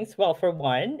two things. Well, for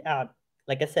one,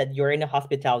 like I said, you're in a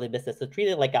hospitality business, so treat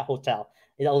it like a hotel.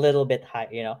 It's a little bit high,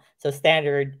 you know, so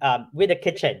standard with a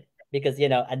kitchen, because, you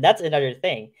know, and that's another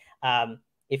thing.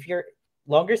 If you're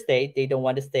longer stay, they don't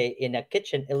want to stay in a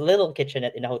kitchen, a little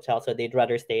kitchenette in a hotel, so they'd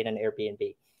rather stay in an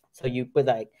Airbnb. So you put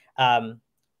like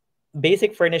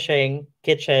basic furnishing,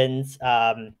 kitchens,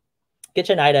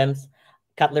 kitchen items,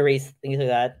 cutleries, things like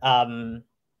that.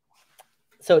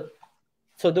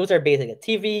 So those are basic. A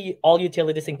TV, all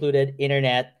utilities included,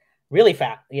 internet, really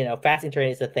fast. You know, fast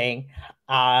internet is a thing.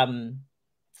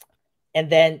 And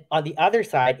then on the other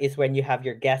side is when you have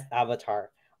your guest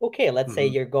avatar. Okay, let's say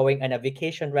you're going on a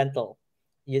vacation rental.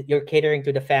 You're catering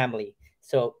to the family,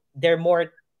 so they're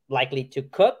more likely to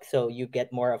cook. So you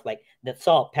get more of like the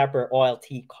salt, pepper, oil,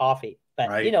 tea, coffee.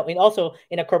 But you know, and also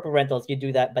in a corporate rentals, you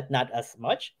do that, but not as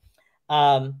much.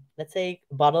 Let's say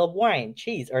a bottle of wine,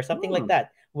 cheese, or something like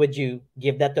that. Would you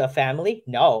give that to a family?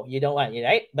 No, you don't want it,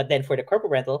 right? But then for the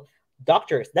corporate rental,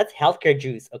 doctors, that's healthcare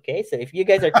juice. Okay, so if you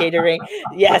guys are catering,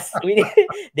 yes,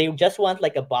 they just want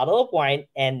like a bottle of wine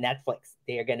and Netflix.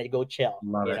 They are gonna go chill,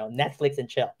 you know, Netflix and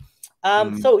chill.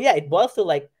 So yeah, it boils to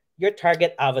like your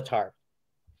target avatar,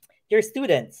 your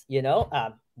students. You know,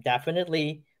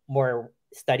 definitely more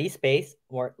study space,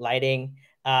 more lighting.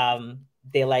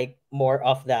 They like more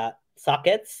of the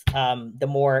sockets. The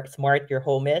more smart your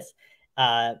home is,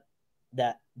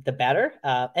 the better,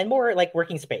 and more like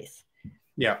working space.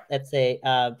 Yeah. Let's say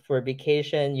for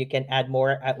vacation, you can add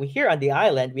more. We here on the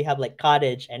island, we have like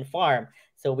cottage and farm.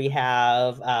 So we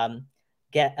have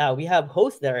we have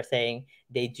hosts that are saying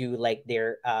they do like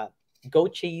their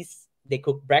goat cheese. They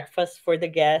cook breakfast for the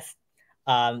guests.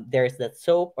 There's that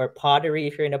soap or pottery.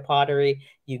 If you're in a pottery,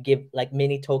 you give like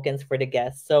mini tokens for the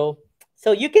guests. So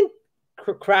you can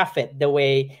craft it the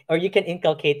way, or you can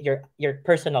inculcate your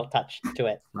personal touch to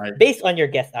it, based on your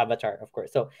guest avatar, of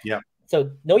course. So yeah.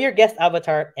 So know your guest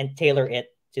avatar and tailor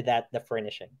it to the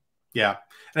furnishing. Yeah.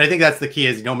 And I think that's the key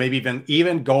is, you know, maybe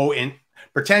even go in,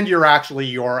 pretend you're actually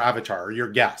your avatar or your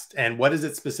guest. And what is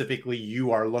it specifically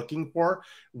you are looking for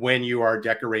when you are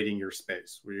decorating your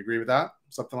space? Would you agree with that?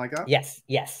 Something like that? Yes.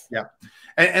 Yes. Yeah.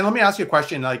 And let me ask you a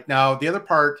question. Like now, the other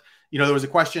part, you know, there was a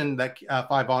question that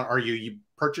Five on, are you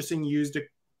purchasing used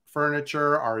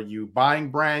furniture? Are you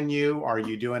buying brand new? Are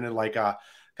you doing it like a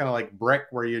kind of like brick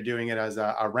where you're doing it as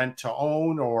a rent to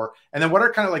own, or, and then what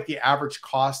are kind of like the average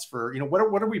costs for, you know, what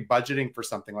are we budgeting for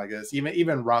something like this,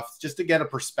 even rough, just to get a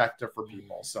perspective for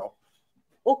people. So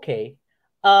Okay.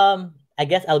 I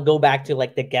guess I'll go back to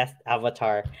like the guest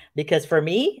avatar, because for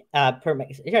me, for my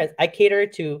experience, I cater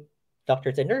to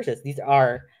doctors and nurses. These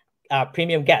are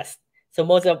premium guests. So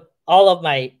most of all of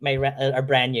my are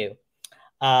brand new.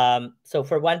 So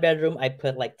for one bedroom, I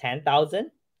put like 10,000,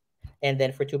 and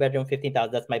then for two bedroom,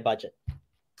 15,000. That's my budget.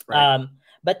 right.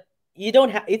 But you don't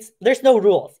have there's no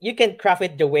rules. You can craft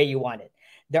it the way you want it.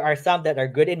 There are some that are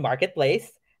good in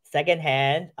marketplace,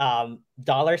 secondhand,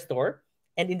 dollar store,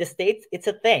 and in the States, it's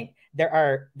a thing. There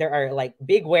are like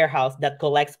big warehouse that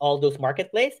collects all those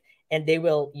marketplace, and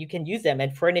you can use them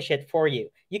and furnish it for you.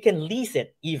 You can lease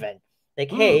it even.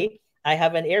 Like, hey, I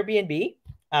have an Airbnb.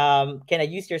 Can I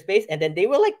use your space? And then they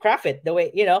will like craft it the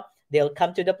way, they'll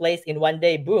come to the place in one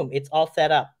day. Boom, it's all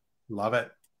set up. Love it.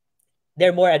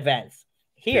 They're more advanced.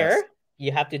 Here, Yes.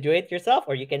 you have to do it yourself,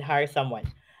 or you can hire someone.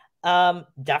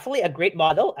 Definitely a great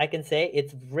model. I can say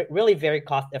it's really very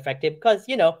cost effective, because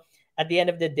at the end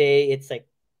of the day, it's like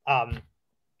um,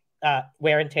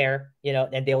 wear and tear,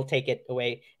 and they'll take it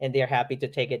away, and they're happy to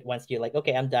take it once you're like,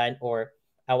 okay, I'm done, or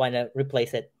I want to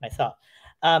replace it myself.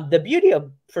 The beauty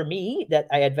of for me that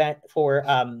I advance for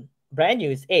brand new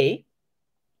is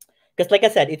because like I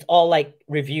said, it's all like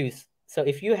reviews. So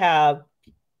if you have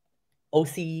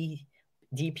OCD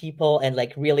people and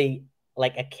like really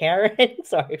like a Karen,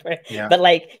 sorry for, Yeah. but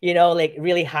like like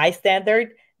really high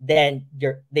standard, then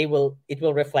it will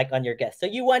reflect on your guests. So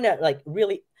you want to like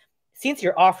really, since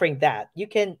you're offering that, you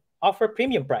can offer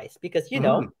premium price, because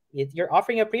you're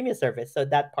offering a premium service. So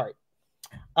that part.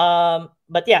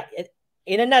 But yeah,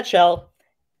 in a nutshell,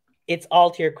 it's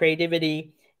all to your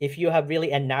creativity. If you have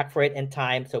really a knack for it and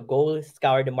time, so go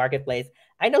scour the marketplace.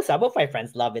 I know some of my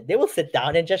friends love it. They will sit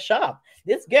down and just shop.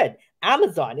 This is good.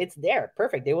 Amazon, it's there.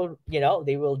 Perfect. They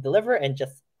will deliver and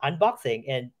just unboxing,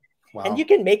 and you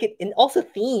can make it in also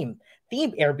theme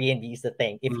Airbnb is the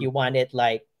thing. If you want it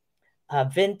like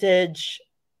vintage,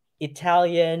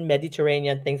 Italian,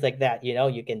 Mediterranean, things like that,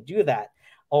 you can do that.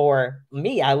 Or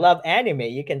me, I love anime.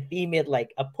 You can theme it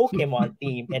like a Pokemon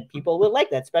theme, and people will like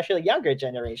that, especially younger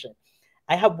generation.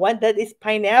 I have one that is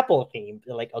pineapple themed.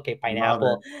 Like, okay,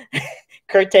 pineapple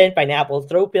curtain, pineapple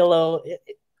throw pillow.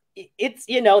 It's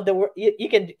you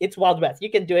can. It's Wild West. You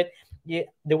can do it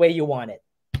the way you want it.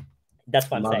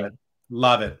 That's what I'm Love saying. it.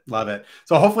 Love it. Love it.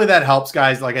 So hopefully that helps,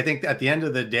 guys. Like, I think at the end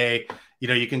of the day,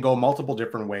 you can go multiple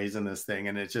different ways in this thing,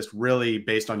 and it's just really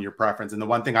based on your preference. And the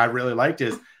one thing I really liked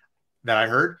is that I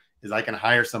heard is I can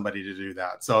hire somebody to do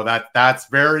that. So that's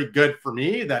very good for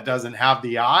me. That doesn't have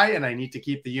the eye, and I need to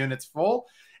keep the units full.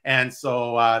 And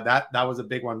so that was a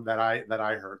big one that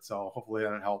I heard. So hopefully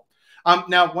that helped.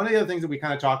 Now, one of the other things that we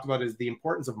kind of talked about is the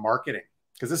importance of marketing,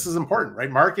 because this is important,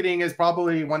 right? Marketing is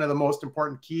probably one of the most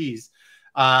important keys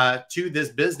to this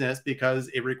business, because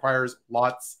it requires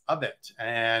lots of it.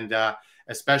 And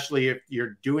especially if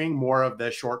you're doing more of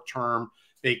the short-term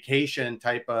vacation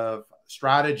type of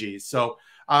strategies. So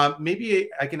maybe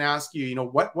I can ask you,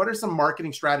 what are some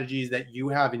marketing strategies that you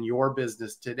have in your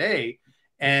business today?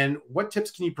 And what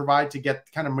tips can you provide to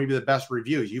get kind of maybe the best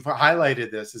reviews? You've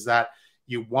highlighted this, is that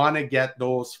you want to get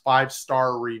those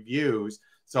 5-star reviews.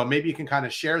 So maybe you can kind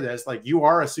of share this, like you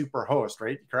are a super host,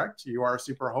 right? Correct? You are a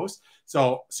super host.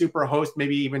 So super host,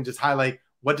 maybe even just highlight,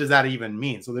 what does that even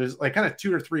mean? So there's like kind of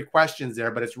 2 or 3 questions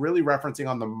there, but it's really referencing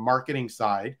on the marketing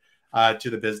side to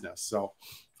the business. So,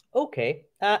 okay.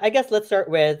 I guess let's start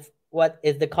with what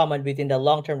is the common between the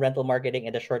long-term rental marketing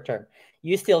and the short-term.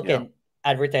 You still can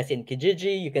advertise in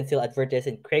Kijiji. You can still advertise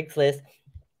in Craigslist.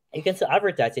 You can still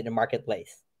advertise in the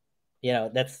marketplace.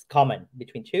 That's common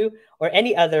between two, or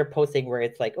any other posting where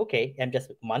it's like, okay, I'm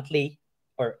just monthly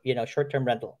or, short-term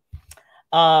rental.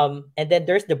 And then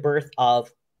there's the birth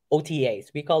of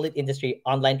OTAs. We call it industry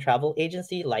online travel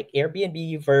agency, like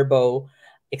Airbnb, Vrbo,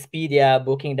 Expedia,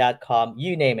 Booking.com,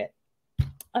 you name it.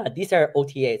 These are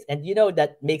OTAs. And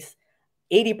that makes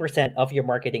 80% of your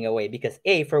marketing away, because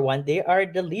for one, they are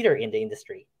the leader in the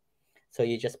industry. So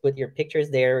you just put your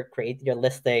pictures there, create your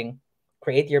listing,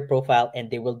 create your profile,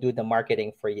 and they will do the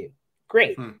marketing for you.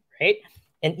 Great, right?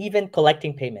 And even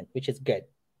collecting payment, which is good.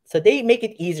 So they make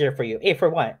it easier for you, for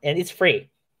one, and it's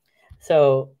free.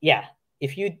 So yeah,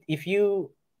 if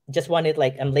you just want it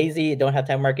like, I'm lazy, don't have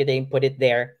time marketing, put it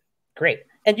there. Great.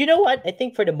 And you know what? I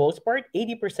think for the most part,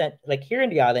 80%, like here in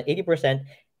the island, 80%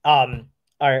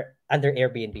 are under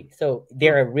Airbnb. So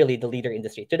they're really the leader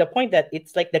industry, to the point that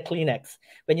it's like the Kleenex.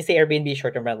 When you say Airbnb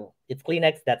short-term rental, it's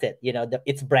Kleenex, that's it.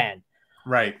 It's brand.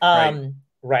 Right.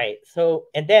 Right. So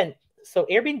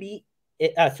Airbnb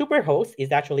Superhost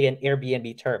is actually an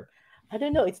Airbnb term. I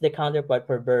don't know it's the counterpart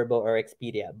for Verbo or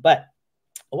Expedia, but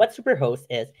what Superhost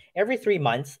is, every 3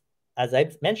 months, as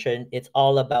I've mentioned, it's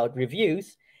all about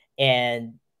reviews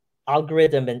and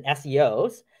algorithm and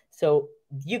SEOs. So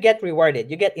you get rewarded,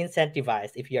 you get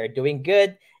incentivized. If you are doing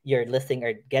good, your listing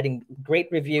are getting great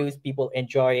reviews, people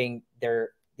enjoying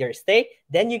their stay,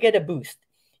 then you get a boost.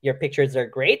 Your pictures are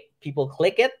great, people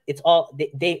click it. It's all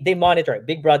they monitor it.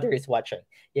 Big Brother is watching.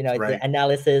 The Right.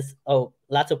 analysis. Oh,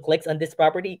 lots of clicks on this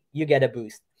property, you get a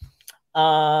boost.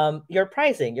 Your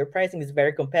pricing is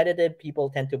very competitive, people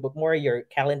tend to book more, your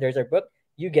calendars are booked,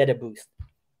 you get a boost.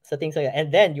 So things like that.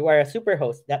 And then you are a super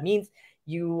host. That means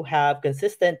you have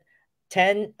consistent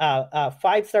 10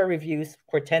 5-star reviews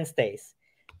for 10 stays.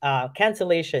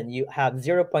 Cancellation, you have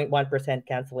 0.1%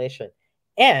 cancellation,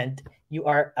 and you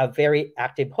are a very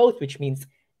active host, which means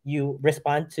you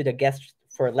respond to the guests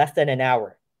for less than an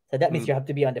hour. So that means you have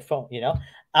to be on the phone,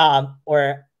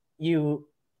 or you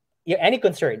any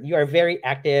concern, you are very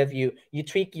active, you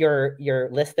tweak your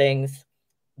listings,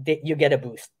 you get a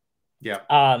boost. Yeah.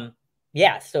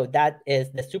 Yeah, so that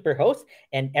is the super host,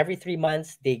 and every 3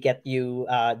 months they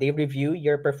review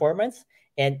your performance,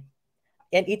 and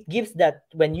it gives that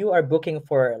when you are booking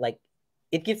for, like,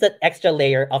 it gives that extra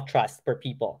layer of trust for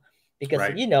people, because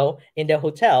Right. in the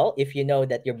hotel, if you know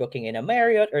that you're booking in a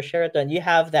Marriott or Sheraton, you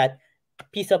have that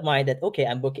peace of mind that, okay,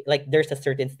 I'm booking, like, there's a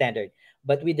certain standard.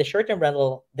 But with the short-term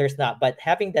rental, there's not. But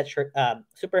having that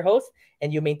super host,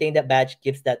 and you maintain that badge,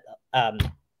 gives that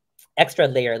extra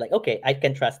layer, like, okay, I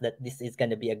can trust that this is going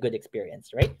to be a good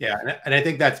experience, right? Yeah, and I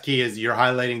think that's key, is you're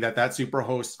highlighting that super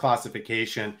host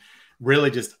classification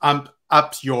really just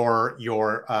ups your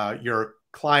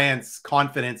client's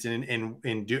confidence in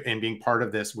being part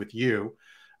of this with you.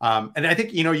 And I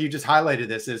think you just highlighted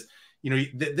this is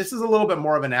this is a little bit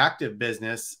more of an active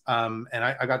business. And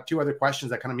I got two other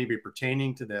questions that kind of maybe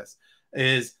pertaining to this.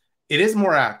 Is it is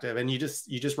more active, and you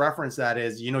just referenced that,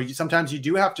 is sometimes you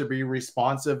do have to be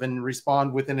responsive and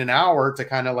respond within an hour to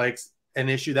kind of like an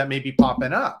issue that may be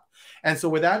popping up. And so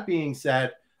with that being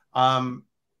said,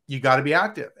 you got to be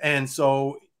active. And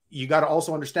so you got to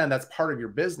also understand that's part of your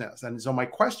business. And so my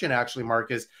question actually,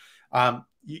 Mark, is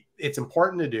it's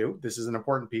important to do. This is an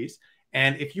important piece.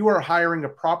 And if you are hiring a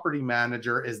property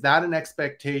manager, is that an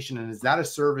expectation? And is that a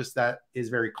service that is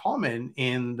very common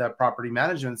in the property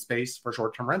management space for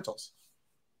short-term rentals?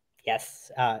 Yes.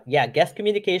 Yeah, guest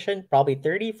communication, probably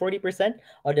 30-40%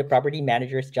 of the property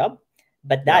manager's job.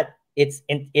 But Yeah.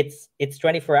 it's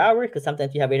 24 hours, because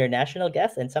sometimes you have international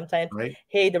guests, and sometimes, Right.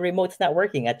 hey, the remote's not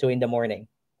working at 2 a.m.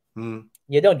 Mm.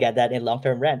 You don't get that in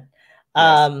long-term rent.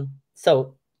 Yes.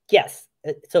 So yes.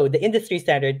 So the industry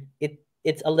standard,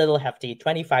 it's a little hefty,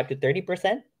 25 to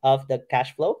 30% of the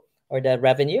cash flow or the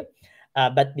revenue,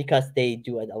 but because they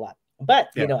do it a lot. But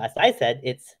Yeah. as I said,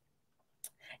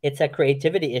 it's a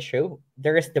creativity issue.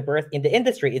 There is the birth in the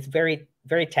industry. It's very,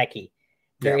 very techy.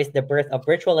 There Yeah. is the birth of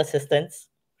virtual assistants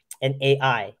and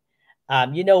AI.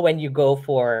 When you go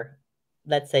for,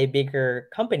 let's say, bigger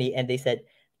company, and they said,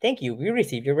 thank you, we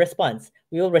received your response.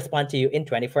 We will respond to you in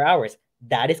 24 hours.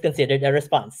 That is considered a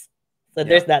response. So Yeah.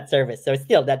 there's that service. So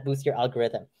still, that boosts your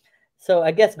algorithm. So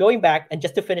I guess going back, and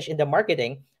just to finish in the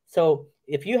marketing. So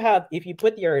if you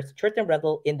put your short-term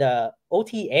rental in the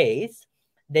OTAs,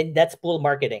 then that's pool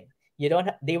marketing. You don't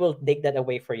they will take that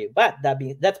away for you. But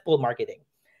that's pool marketing.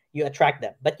 You attract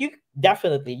them. But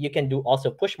you can do also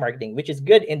push marketing, which is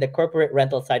good in the corporate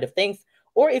rental side of things.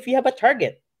 Or if you have a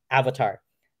target avatar,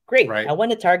 great. Right. I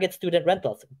want to target student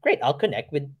rentals. Great. I'll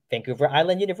connect with Vancouver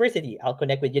Island University. I'll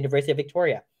connect with University of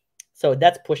Victoria. So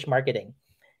that's push marketing.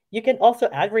 You can also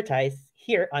advertise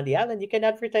here on the island. You can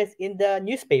advertise in the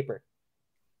newspaper.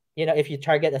 If you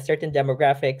target a certain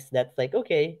demographics, that's like,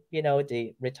 okay,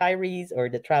 the retirees or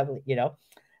the travel,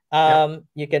 Yeah.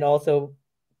 you can also,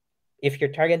 if you're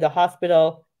targeting the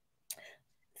hospital,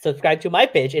 subscribe to my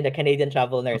page in the Canadian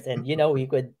Travel Nurse, and you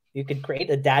could create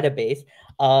a database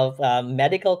of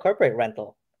medical corporate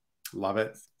rental. Love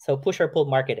it. So push or pull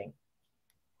marketing.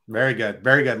 Very good.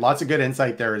 Very good. Lots of good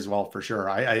insight there as well, for sure.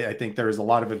 I think there is a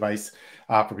lot of advice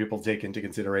for people to take into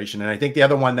consideration. And I think the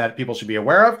other one that people should be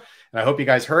aware of, and I hope you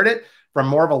guys heard it, from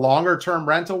more of a longer term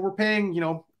rental, we're paying,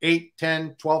 8,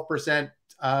 10, 12%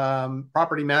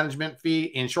 property management fee.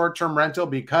 In short term rental,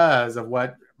 because of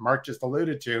what Mark just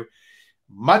alluded to,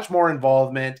 much more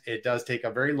involvement. It does take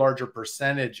a very larger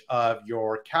percentage of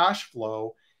your cash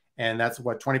flow. And that's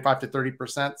what, 25 to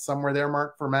 30%, somewhere there,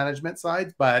 Mark, for management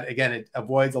side. But again, it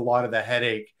avoids a lot of the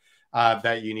headache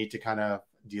that you need to kind of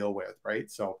deal with, right?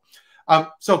 So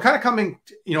So kind of coming,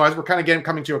 as we're kind of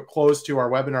coming to a close to our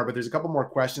webinar, but there's a couple more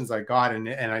questions I got, and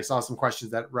I saw some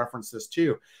questions that reference this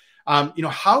too.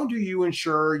 How do you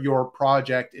ensure your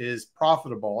project is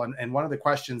profitable? And one of the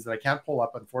questions that I can't pull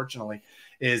up, unfortunately,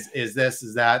 is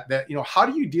that how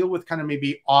do you deal with kind of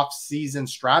maybe off-season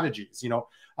strategies, to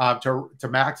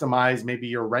maximize maybe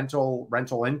your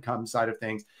rental income side of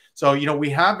things? So, we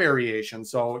have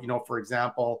variations. So, for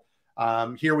example,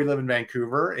 here we live in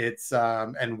Vancouver,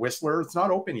 and Whistler, it's not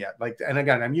open yet. And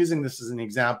again, I'm using this as an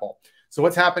example. So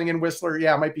what's happening in Whistler?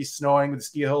 Yeah, it might be snowing. The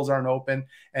ski hills aren't open.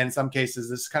 And in some cases,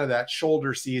 this is kind of that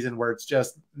shoulder season where it's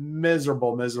just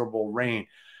miserable rain.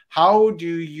 How do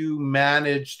you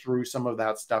manage through some of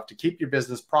that stuff to keep your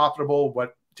business profitable?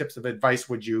 What tips of advice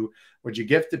would you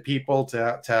give to people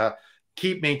to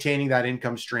keep maintaining that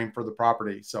income stream for the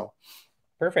property? So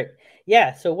perfect.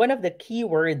 Yeah. So one of the key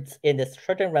words in the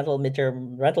short-term rental,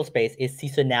 mid-term rental space is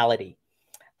seasonality.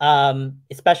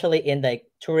 Especially in like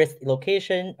tourist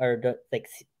location or the like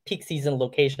peak season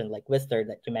location like Whistler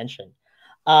that you mentioned.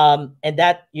 And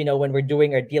that, when we're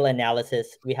doing our deal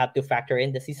analysis, we have to factor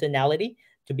in the seasonality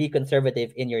to be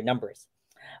conservative in your numbers.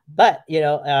 But,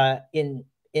 in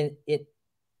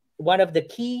one of the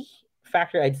key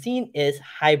factor I've seen is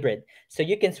hybrid. So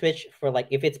you can switch for like,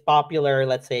 if it's popular,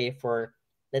 let's say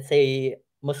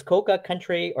Muskoka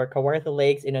Country or Kawartha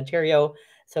Lakes in Ontario.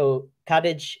 So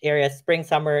cottage area, spring,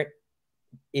 summer,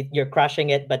 you're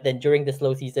crushing it. But then during the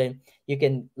slow season, you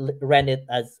can rent it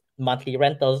as monthly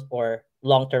rentals or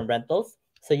long-term rentals.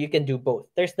 So you can do both.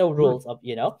 There's no rules of,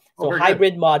 So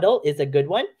hybrid model is a good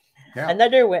one. Yeah.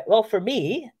 Another way, well, for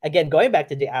me, again, going back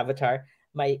to the avatar,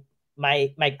 my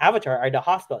avatar are the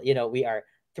hospital. We are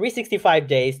 365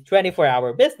 days,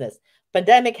 24-hour business.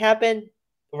 Pandemic happened,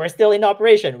 we're still in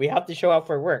operation. We have to show up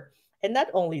for work. And not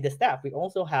only the staff, we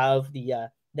also have the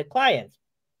clients.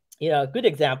 A good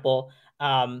example,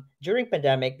 during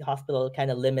pandemic, the hospital kind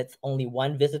of limits only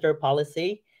one visitor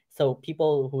policy. So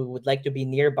people who would like to be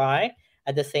nearby,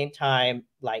 at the same time,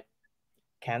 like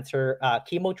cancer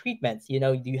chemo treatments,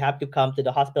 you have to come to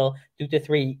the hospital 2 to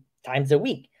 3 times a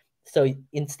week. So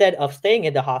instead of staying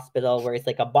in the hospital where it's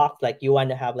like a box, like you want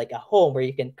to have like a home where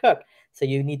you can cook. So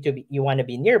you want to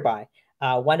be nearby.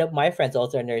 One of my friends,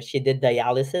 also a nurse, she did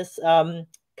dialysis,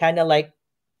 kind of like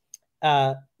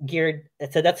geared.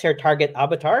 So that's her target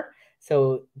avatar.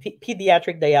 So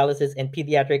pediatric dialysis and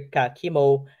pediatric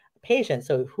chemo patients.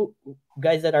 So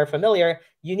guys that are familiar,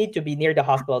 you need to be near the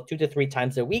hospital 2 to 3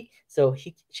 times a week. So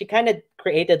she kind of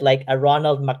created like a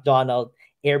Ronald McDonald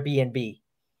Airbnb.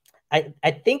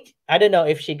 I think, I don't know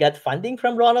if she got funding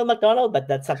from Ronald McDonald, but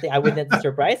that's something I wouldn't be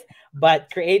surprised. But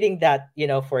creating that,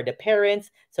 for the parents,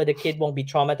 so the kid won't be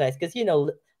traumatized, because,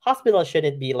 hospital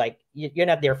shouldn't be like, you're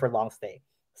not there for long stay.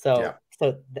 So, yeah.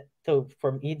 So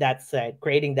for me, that's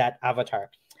creating that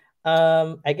avatar.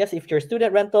 I guess if you're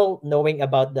student rental, knowing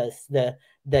about the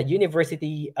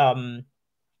university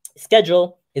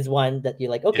schedule is one that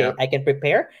you're like, okay, yeah, I can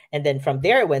prepare. And then from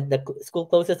there, when the school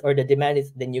closes or the demand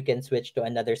is, then you can switch to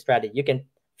another strategy. You can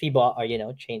FIBA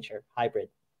or, change your hybrid.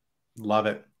 Love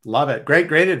it. Love it.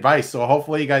 Great advice. So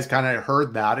hopefully you guys kind of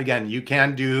heard that. Again, you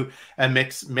can do a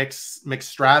mix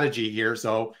strategy here.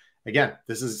 So again,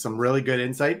 this is some really good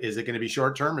insight. Is it going to be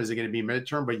short-term? Is it going to be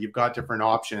mid-term? But you've got different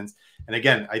options. And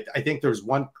again, I think there's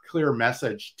one clear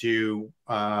message to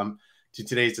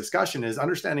today's discussion is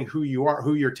understanding who you are,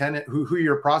 who your tenant, who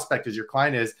your prospect is, your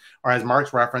client is, or as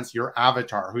Mark's referenced, your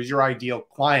avatar, who's your ideal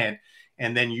client.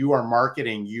 And then you are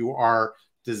marketing, you are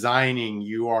designing,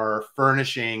 you are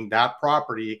furnishing that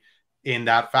property in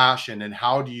that fashion. And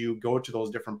how do you go to those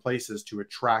different places to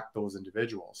attract those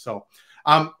individuals? So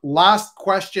last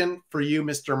question for you,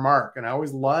 Mr. Mark. And I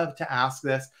always love to ask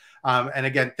this. And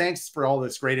again, thanks for all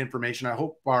this great information. I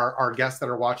hope our guests that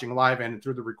are watching live and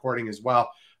through the recording as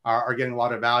well are getting a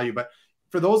lot of value. But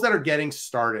for those that are getting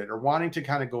started or wanting to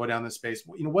kind of go down the space,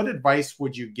 what advice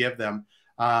would you give them?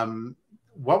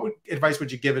 What advice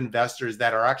would you give investors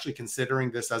that are actually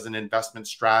considering this as an investment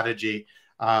strategy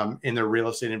in their real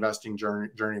estate investing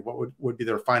journey? What would be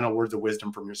their final words of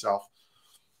wisdom from yourself?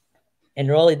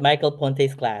 Enroll in Michael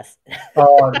Ponte's class.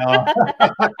 Oh, no.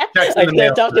 I'm going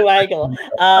to talk to Michael.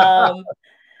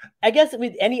 I guess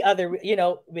with any other,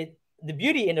 with the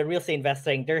beauty in the real estate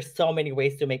investing, there's so many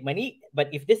ways to make money.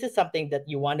 But if this is something that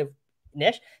you want to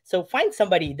niche, so find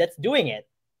somebody that's doing it.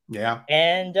 Yeah.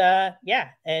 And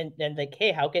and like,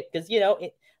 hey, how can, because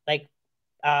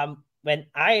when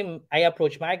I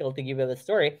approached Michael to give you the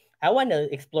story, I want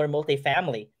to explore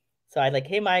multifamily. So I like,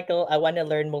 hey Michael, I want to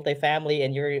learn multifamily,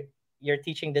 and you're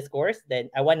teaching this course,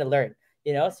 then I want to learn.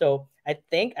 So I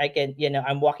think I can,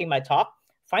 I'm walking my talk.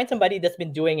 find somebody that's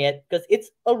been doing it, because it's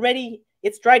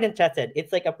tried and tested.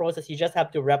 It's like a process. You just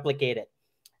have to replicate it.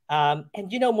 And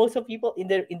most of people in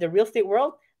the real estate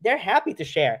world, they're happy to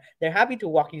share. They're happy to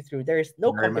walk you through. There's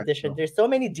no Very much competition. so. There's so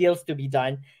many deals to be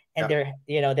done, and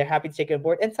Yeah. they're happy to take on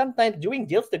board. And sometimes doing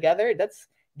deals together, that's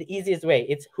the easiest way.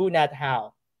 It's who, not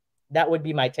how. That would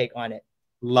be my take on it.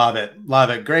 Love it. Love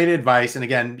it. Great advice. And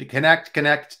again,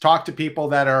 connect, talk to people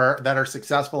that are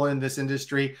successful in this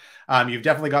industry. You've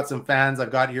definitely got some fans.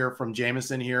 I've got here from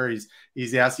Jameson here. He's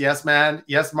yes, man.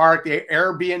 Yes, Mark, the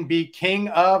Airbnb king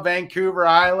of Vancouver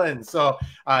Island. So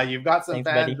you've got some Thanks,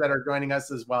 fans buddy. that are joining us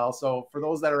as well. So for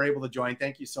those that are able to join,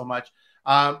 thank you so much.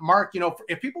 Mark,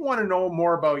 if people want to know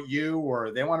more about you,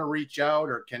 or they want to reach out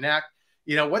or connect,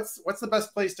 what's the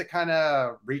best place to kind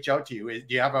of reach out to you?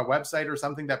 Do you have a website or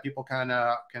something that people kind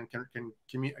of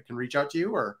can reach out to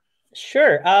you, or?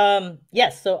 Sure.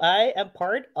 Yes. So I am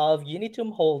part of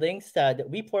Unitum Holdings that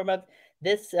we formed up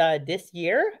this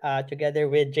year together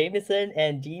with Jameson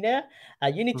and Dina.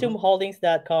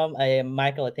 Unitumholdings.com. I am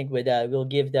Michael. I think we'll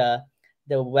give the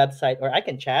website, or I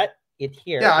can chat it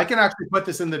here. Yeah, I can actually put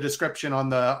this in the description on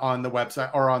the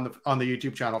website, or on the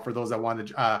YouTube channel for those that want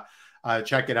to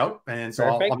check it out. And so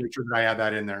I'll make sure that I add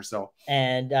that in there. So,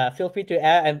 and feel free to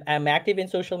add. I'm active in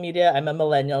social media. I'm a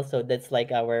millennial, so that's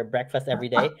like our breakfast every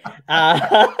day.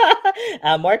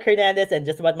 Mark Hernandez, and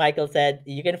just what Michael said,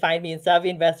 you can find me in Savvy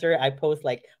Investor. I post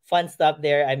like fun stuff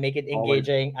there. I make it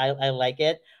engaging. I like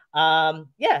it.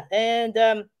 Yeah, and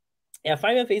yeah,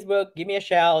 find me on Facebook. Give me a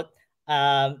shout.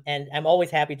 And I'm always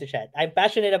happy to chat. I'm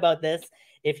passionate about this.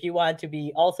 If you want to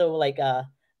be also like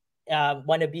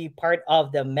want to be part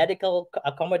of the medical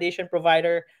accommodation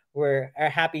provider, we're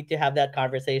happy to have that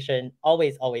conversation.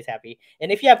 Always happy.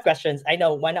 And if you have questions, I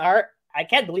know 1 hour, I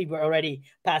can't believe we're already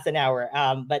past an hour.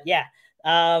 But yeah,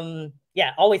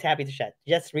 always happy to chat.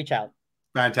 Just reach out.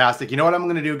 Fantastic. You know what I'm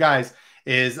going to do, guys,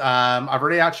 is I've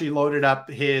already actually loaded up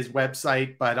his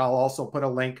website, but I'll also put a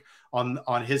link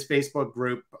on his Facebook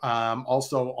group,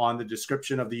 also on the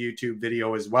description of the YouTube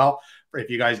video as well, if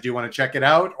you guys do want to check it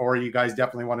out, or you guys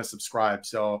definitely want to subscribe.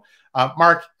 So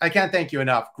Mark, I can't thank you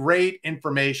enough. Great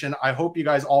information. I hope you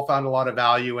guys all found a lot of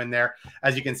value in there.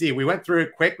 As you can see, we went through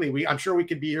it quickly. I'm sure we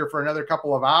could be here for another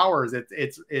couple of hours.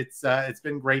 It's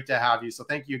been great to have you. So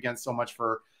thank you again so much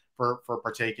for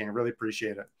partaking. I really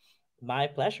appreciate it. My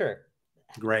pleasure.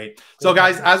 Great. So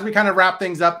guys, as we kind of wrap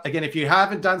things up, again, if you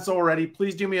haven't done so already,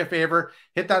 please do me a favor,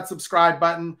 hit that subscribe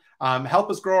button. Help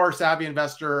us grow our Savvy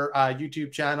Investor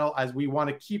YouTube channel, as we want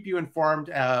to keep you informed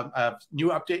of new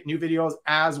videos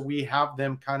as we have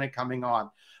them kind of coming on.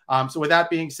 So with that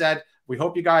being said, we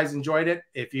hope you guys enjoyed it.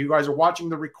 If you guys are watching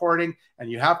the recording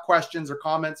and you have questions or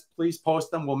comments, please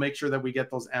post them. We'll make sure that we get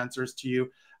those answers to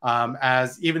you,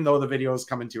 even though the video is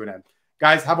coming to an end.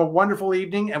 Guys, have a wonderful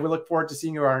evening, and we look forward to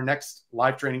seeing you at our next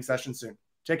live training session soon.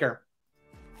 Take care.